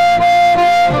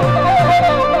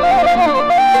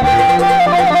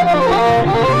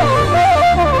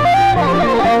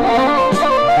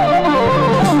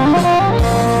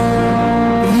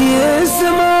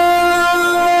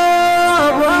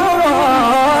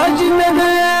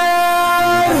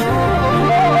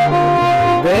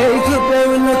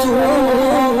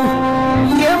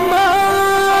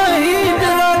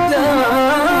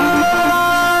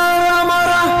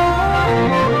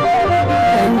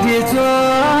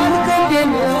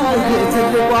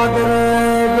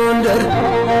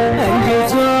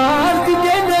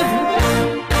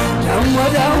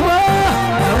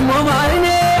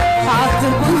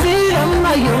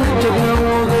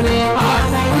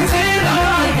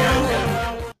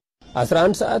አስራ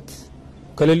አንድ ሰዓት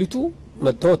ከሌሊቱ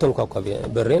መጥተው ተንኳኳ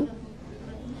በሬን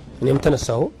እኔም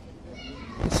ተነሳሁ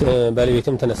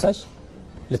ባለቤቴም ተነሳች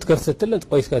ልትከፍት ስትል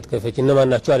ቆይ እስከ ትከፈች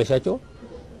እነማን ናቸው አለሻቸው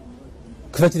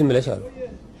ክፈት ዝም ብለሽ አሉ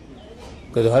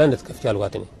ከዛ በኋላ እንደተከፍቻ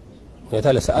አልኳት ነው ሁኔታ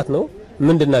ለሰዓት ነው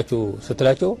ምንድናችሁ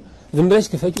ስትላቸው ዝም ብለሽ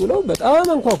ክፈጭ ብለው በጣም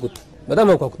አንኳኩት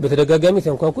በተደጋጋሚ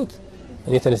ሲያንኳኩት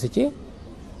እኔ ተነስቼ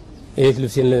እየት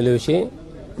ልብሴን ለብሼ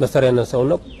መሳሪያ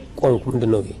ያነሳውና ቆንኩ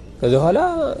ምንድነው ይሄ ከዛ በኋላ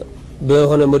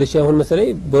በሆነ መደሻ ይሁን መሰለኝ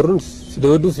በሩን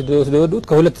ሲደወዱት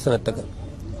ከሁለት ተሰነጠቀ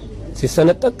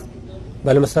ሲሰነጠቅ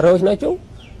ባለመሳሪያዎች ናቸው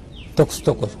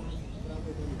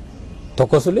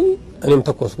ተኮሱልኝ እኔም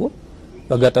ተኮስኩ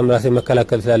በአጋጣሚ ራሴ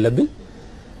መከላከል ስላለብኝ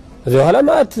እዚህ በኋላ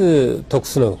ማለት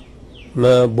ተኩስ ነው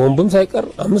ቦምብም ሳይቀር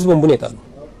 5 ቦምቡን ይጣሉ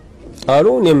ጣሉ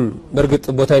እኔም በርግጥ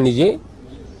ቦታዬን ይዤ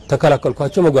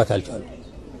ተከላከልኳቸው መግባት አልቻሉ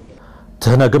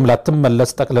ትህነግም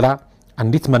ላትመለስ ጠቅልላ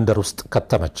አንዲት መንደር ውስጥ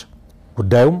ከተመች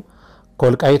ጉዳዩም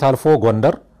ከወልቃይት አልፎ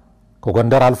ጎንደር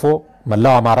ከጎንደር አልፎ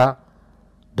መላው አማራ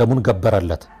ደሙን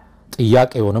ገበረለት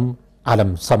ጥያቄውንም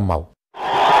ዓለም ሰማው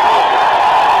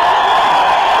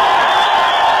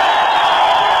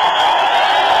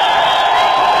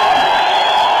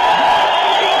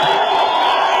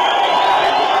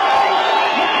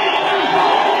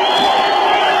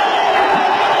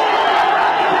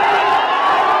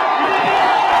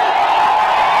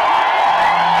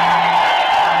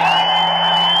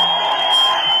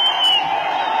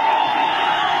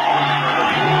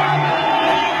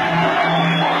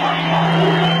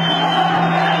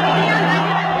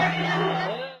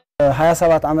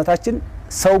ሰባት ዓመታችን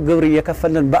ሰው ግብር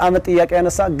እየከፈለን በአመት ጥያቄ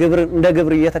ያነሳ ግብር እንደ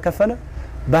ግብር እየተከፈለ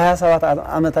በ27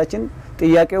 ዓመታችን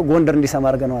ጥያቄው ጎንደር እንዲሰማ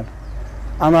አድርገናል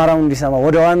አማራው እንዲሰማ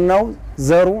ወደ ዋናው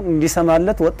ዘሩ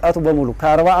እንዲሰማለት ወጣቱ በሙሉ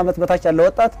ከ40 ዓመት በታች ያለ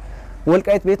ወጣት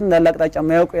ወልቃይት ቤት እንዳላቅጣጫ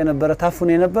ማያውቅ የነበረ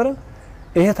ታፉን የነበረ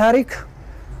ይሄ ታሪክ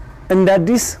እንደ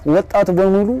አዲስ ወጣቱ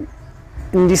በሙሉ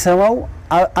እንዲሰማው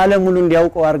ዓለም ሙሉ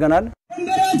እንዲያውቀው አድርገናል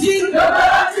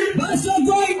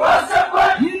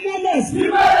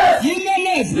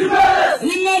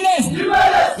ይመለስ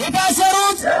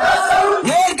የታሰሩት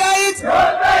የወልቃይት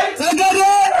ጠገዴ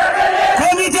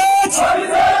ኮሚቴዎች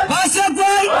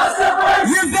በአስቸኳይ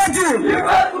ይፈቱ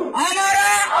አማራ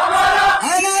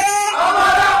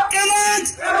ቅማንት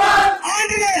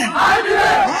አንድ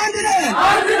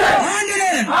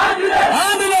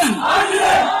ነን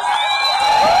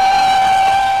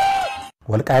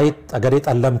ወልቃይት ጠገዴ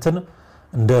ጠለምትን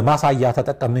እንደ ማሳያ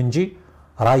ተጠቀምን እንጂ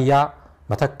ራያ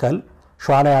መተከል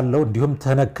ሸዋላ ያለው እንዲሁም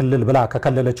ትህነግ ክልል ብላ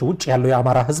ከከለለችው ውጭ ያለው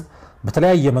የአማራ ህዝብ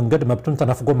በተለያየ መንገድ መብቱን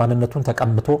ተነፍጎ ማንነቱን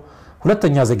ተቀምቶ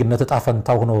ሁለተኛ ዜግነት ዕጣ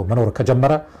ፈንታው ሆኖ መኖር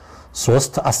ከጀመረ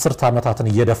 3 10 ዓመታትን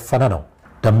እየደፈነ ነው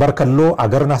ደንበር ከሎ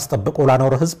አገርን አስጠብቆ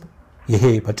ላኖረ ህዝብ ይሄ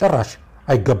በጭራሽ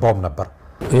አይገባውም ነበር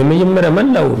የመጀመሪያ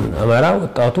መላውን አማራ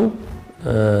ወጣቱ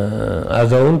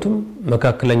አዛውንቱም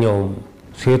መካከለኛው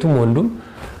ሴቱም ወንዱም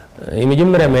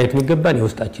የመጀመሪያ ማየት የሚገባን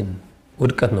የውስጣችን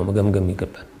ውድቀት ነው መገምገም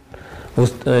ይገባል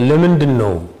ለምንድን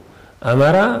ነው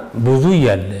አማራ ብዙ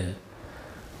ያለ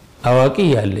አዋቂ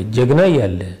ያለ ጀግና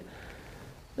ያለ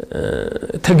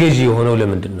ተገዢ የሆነው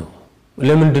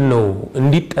ለምንድን ነው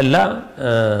እንዲጠላ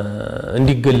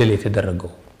እንዲገለል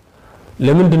የተደረገው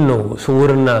ለምንድን ነው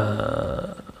ስውርና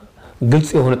ግልጽ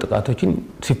የሆነ ጥቃቶችን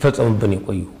ሲፈጸሙብን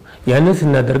የቆዩ ያንን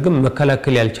ስናደርግም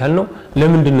መከላከል ያልቻልነው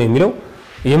ለምንድን ነው የሚለው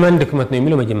የማን ድክመት ነው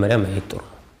የሚለው መጀመሪያ ማየት ጥሩ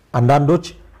አንዳንዶች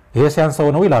ይሄ ሲያንሰው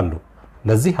ነው ይላሉ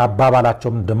ለዚህ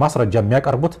አባባላቸውም እንደማስረጃ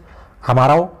የሚያቀርቡት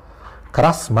አማራው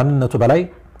ከራስ ማንነቱ በላይ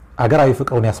አገራዊ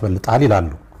ፍቅሩን ያስበልጣል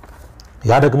ይላሉ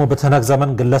ያ ደግሞ በትህነግ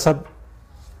ዘመን ግለሰብ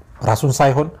ራሱን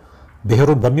ሳይሆን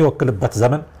ብሔሩን በሚወክልበት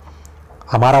ዘመን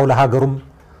አማራው ለሀገሩም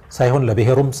ሳይሆን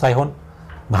ለብሔሩም ሳይሆን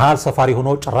መሃል ሰፋሪ ሆኖ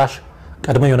ጭራሽ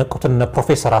ቀድሞ የነቁትን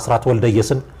ፕሮፌሰር አስራት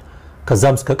ወልደየስን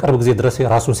ከዛም እስከ ቅርብ ጊዜ ድረስ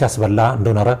ራሱን ሲያስበላ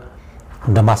እንደኖረ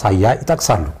እንደማሳያ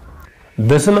ይጠቅሳሉ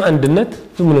በስም አንድነት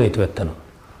ዝም ብሎ የተበተነው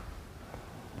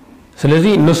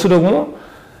ስለዚህ እነሱ ደግሞ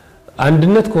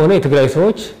አንድነት ከሆነ የትግራይ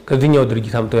ሰዎች ከዚህኛው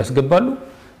ድርጅት አምጥተው ያስገባሉ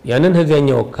ያንን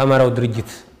ከዚያኛው ከአማራው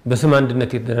ድርጅት በስም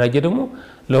አንድነት የተደራጀ ደግሞ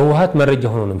ለህወሓት መረጃ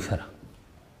ሆኖ ነው የሚሰራ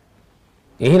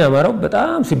ይሄን አማራው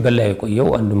በጣም ሲበላ የቆየው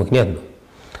አንዱ ምክንያት ነው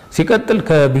ሲቀጥል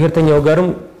ከብሔርተኛው ጋርም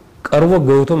ቀርቦ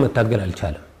ገብቶ መታገል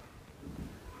አልቻለም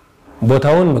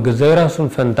ቦታውን መገዛይ ራሱን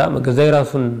ፈንታ መገዛይ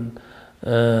ራሱን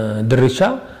ድርሻ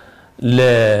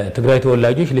ለትግራይ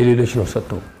ተወላጆች ለሌሎች ነው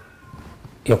ሰጥቶ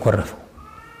የቆረፈው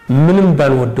ምንም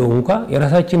ባልወደው እንኳን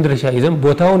የራሳችን ድርሻ ይዘን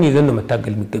ቦታውን ይዘን ነው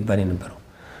መታገል የሚገባን የነበረው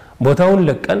ቦታውን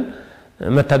ለቀን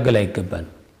መታገል አይገባን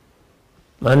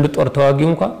አንድ ጦር ተዋጊ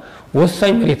እንኳን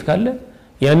ወሳኝ መሬት ካለ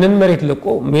ያንን መሬት ለቆ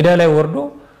ሜዳ ላይ ወርዶ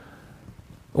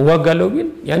ወጋለው ቢል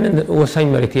ያንን ወሳኝ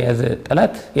መሬት የያዘ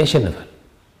ጠላት ያሸንፋል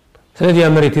ስለዚህ ያ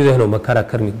መሬት ይዘህ ነው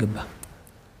መከራከር የሚገባ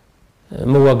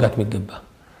መዋጋት የሚገባ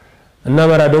እና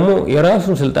አማራ ደግሞ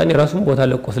የራሱን ስልጣን የራሱን ቦታ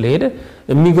ለቆ ስለሄደ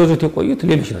የሚገዙት የቆዩት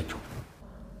ሌሎች ናቸው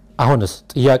አሁንስ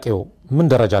ጥያቄው ምን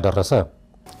ደረጃ ደረሰ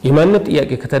የማንነት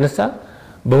ጥያቄ ከተነሳ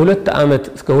በሁለት ዓመት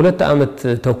እስከ 2 ዓመት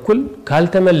ተኩል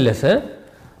ካልተመለሰ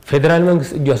ፌደራል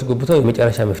መንግስት እጁ አስገብቶ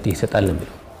የመጨረሻ መፍትሄ ይሰጣል ነው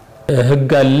የሚለው።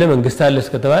 ህግ አለ መንግስት አለ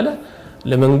እስከተባለ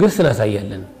ለመንግስት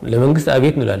እናሳያለን፣ ለመንግስት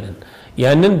አቤት እንላለን።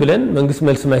 ያንን ብለን መንግስት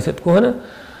መልስ ማይሰጥ ከሆነ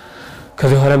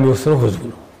ከዚህ በኋላ የሚወስነው ህዝቡ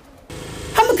ነው።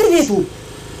 ምክር ቤቱ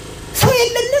ሰው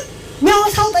የለንም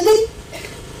የሚያወሳው ጠገኝ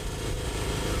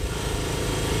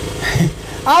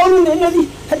አሁን እነዚህ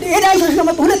ሄዳይቶች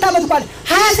ለመጡ 2 ዓመት እንኳን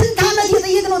 28 ዓመት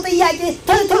የጠየቅነው ጥያቄ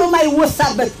ተልተሎ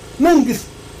ማይወሳበት መንግስት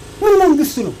ምን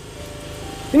መንግስት ነው?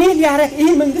 እኔ ሊያረክ ይሄ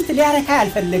መንግስት ሊያረካ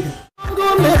አልፈለግም።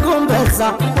 ጎም በዛ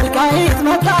ወልቃይት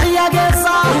መጣ ያገሳ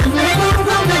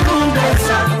ጎም በዛ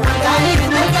ወልቃይት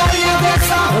መጣ ያገሳ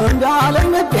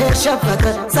እንዳለም በሸፈተ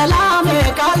ሰላም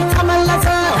ቃል ተመለሰ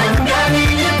እንዳለም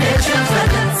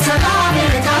በሸፈተ ሰላም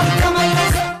ቃል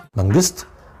ተመለሰ። መንግስት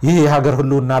ይህ የሀገር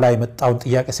ህልውና ላይ መጣውን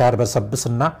ጥያቄ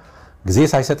ሲያርበሰብስና ጊዜ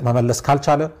ሳይሰጥ መመለስ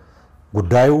ካልቻለ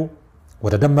ጉዳዩ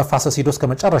ወደ ደም መፋሰስ ሂዶ እስከ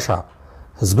መጨረሻ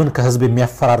ህዝብን ከህዝብ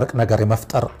የሚያፈራርቅ ነገር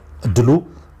የመፍጠር እድሉ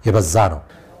የበዛ ነው።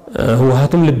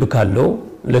 ህወሓቱም ልብ ካለው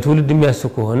ለትውልድ የሚያስብ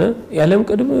ከሆነ ያለም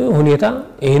ቅድም ሁኔታ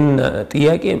ይህን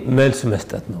ጥያቄ መልስ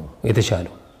መስጠት ነው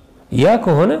የተሻለው። ያ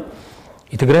ከሆነ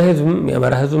የትግራይ ህዝብም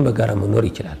የአማራ ህዝብም በጋራ መኖር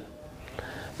ይችላል።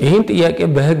 ይህን ጥያቄ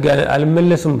በህግ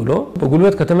አልመለስም ብሎ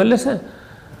በጉልበት ከተመለሰ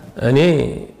እኔ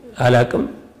አላቅም።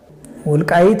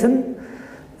 ወልቃይትም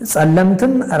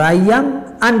ጸለምትም ራያም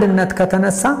አንድነት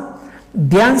ከተነሳ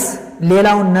ቢያንስ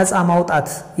ሌላውን ነፃ ማውጣት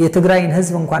የትግራይን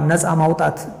ህዝብ እንኳን ነፃ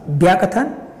ማውጣት ቢያቅተን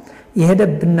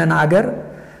የሄደብንን አገር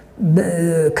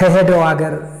ከሄደው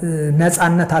አገር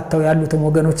ነፃነት አጥተው ያሉትን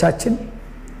ወገኖቻችን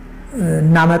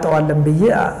እናመጣዋለን ብዬ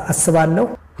አስባለሁ።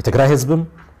 የትግራይ ህዝብም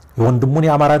የወንድሙን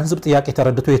የአማራን ህዝብ ጥያቄ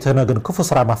ተረድቶ የተነገን ክፉ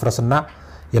ስራ ማፍረስና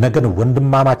የነገን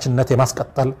ወንድማማችነት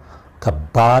የማስቀጠል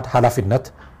ከባድ ኃላፊነት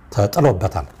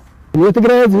ተጥሎበታል።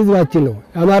 የትግራይ ህዝብ ህዝባችን ነው።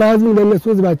 የአማራ ህዝብ ለነሱ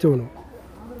ህዝባቸው ነው።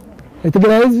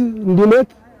 የትግራይ ህዝብ እንዲሞት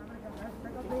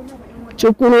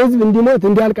ጭቁኑ ህዝብ እንዲሞት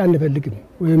እንዲያልቅ አንፈልግም።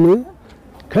 ወይም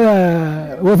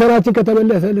ከወሰናችን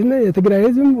ከተመለሰልን የትግራይ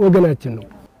ህዝብ ወገናችን ነው።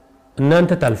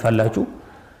 እናንተ ታልፋላችሁ፣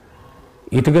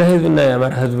 የትግራይ ህዝብና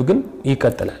የአማራ ህዝብ ግን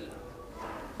ይቀጥላል።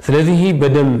 ስለዚህ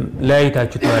በደም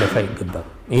ላይታችሁ ማለፍ አይገባም።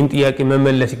 ይህን ጥያቄ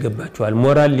መመለስ ይገባችኋል።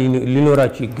 ሞራል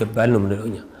ሊኖራችሁ ይገባል ነው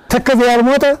ምንለውኛ። ተከዘ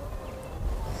ያልሞተ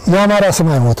የአማራ ስም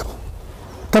አይሞትም።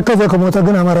 ተከዘ ከሞተ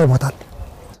ግን አማራ ይሞታል።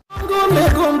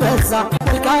 ጎም በዛ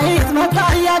ወልቃይት መጣ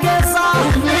ያገሳ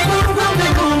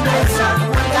ጎም በዛ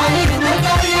ወልቃይት መጣ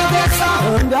ያገሳ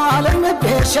እንዳለም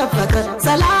በሸፈተ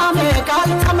ሰላም ቃል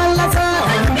ተመለሰ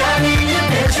እንዳለም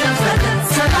በሸፈተ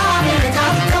ሰላም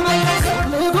ቃል ተመለሰ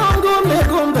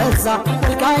ጎም በዛ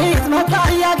ወልቃይት መጣ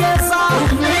ያገሳ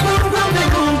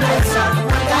ጎም በዛ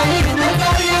ወልቃይት መጣ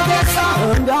ያገሳ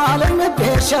እንዳለም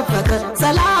በሸፈተ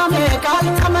ሰላም ቃል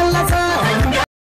ተመለሰ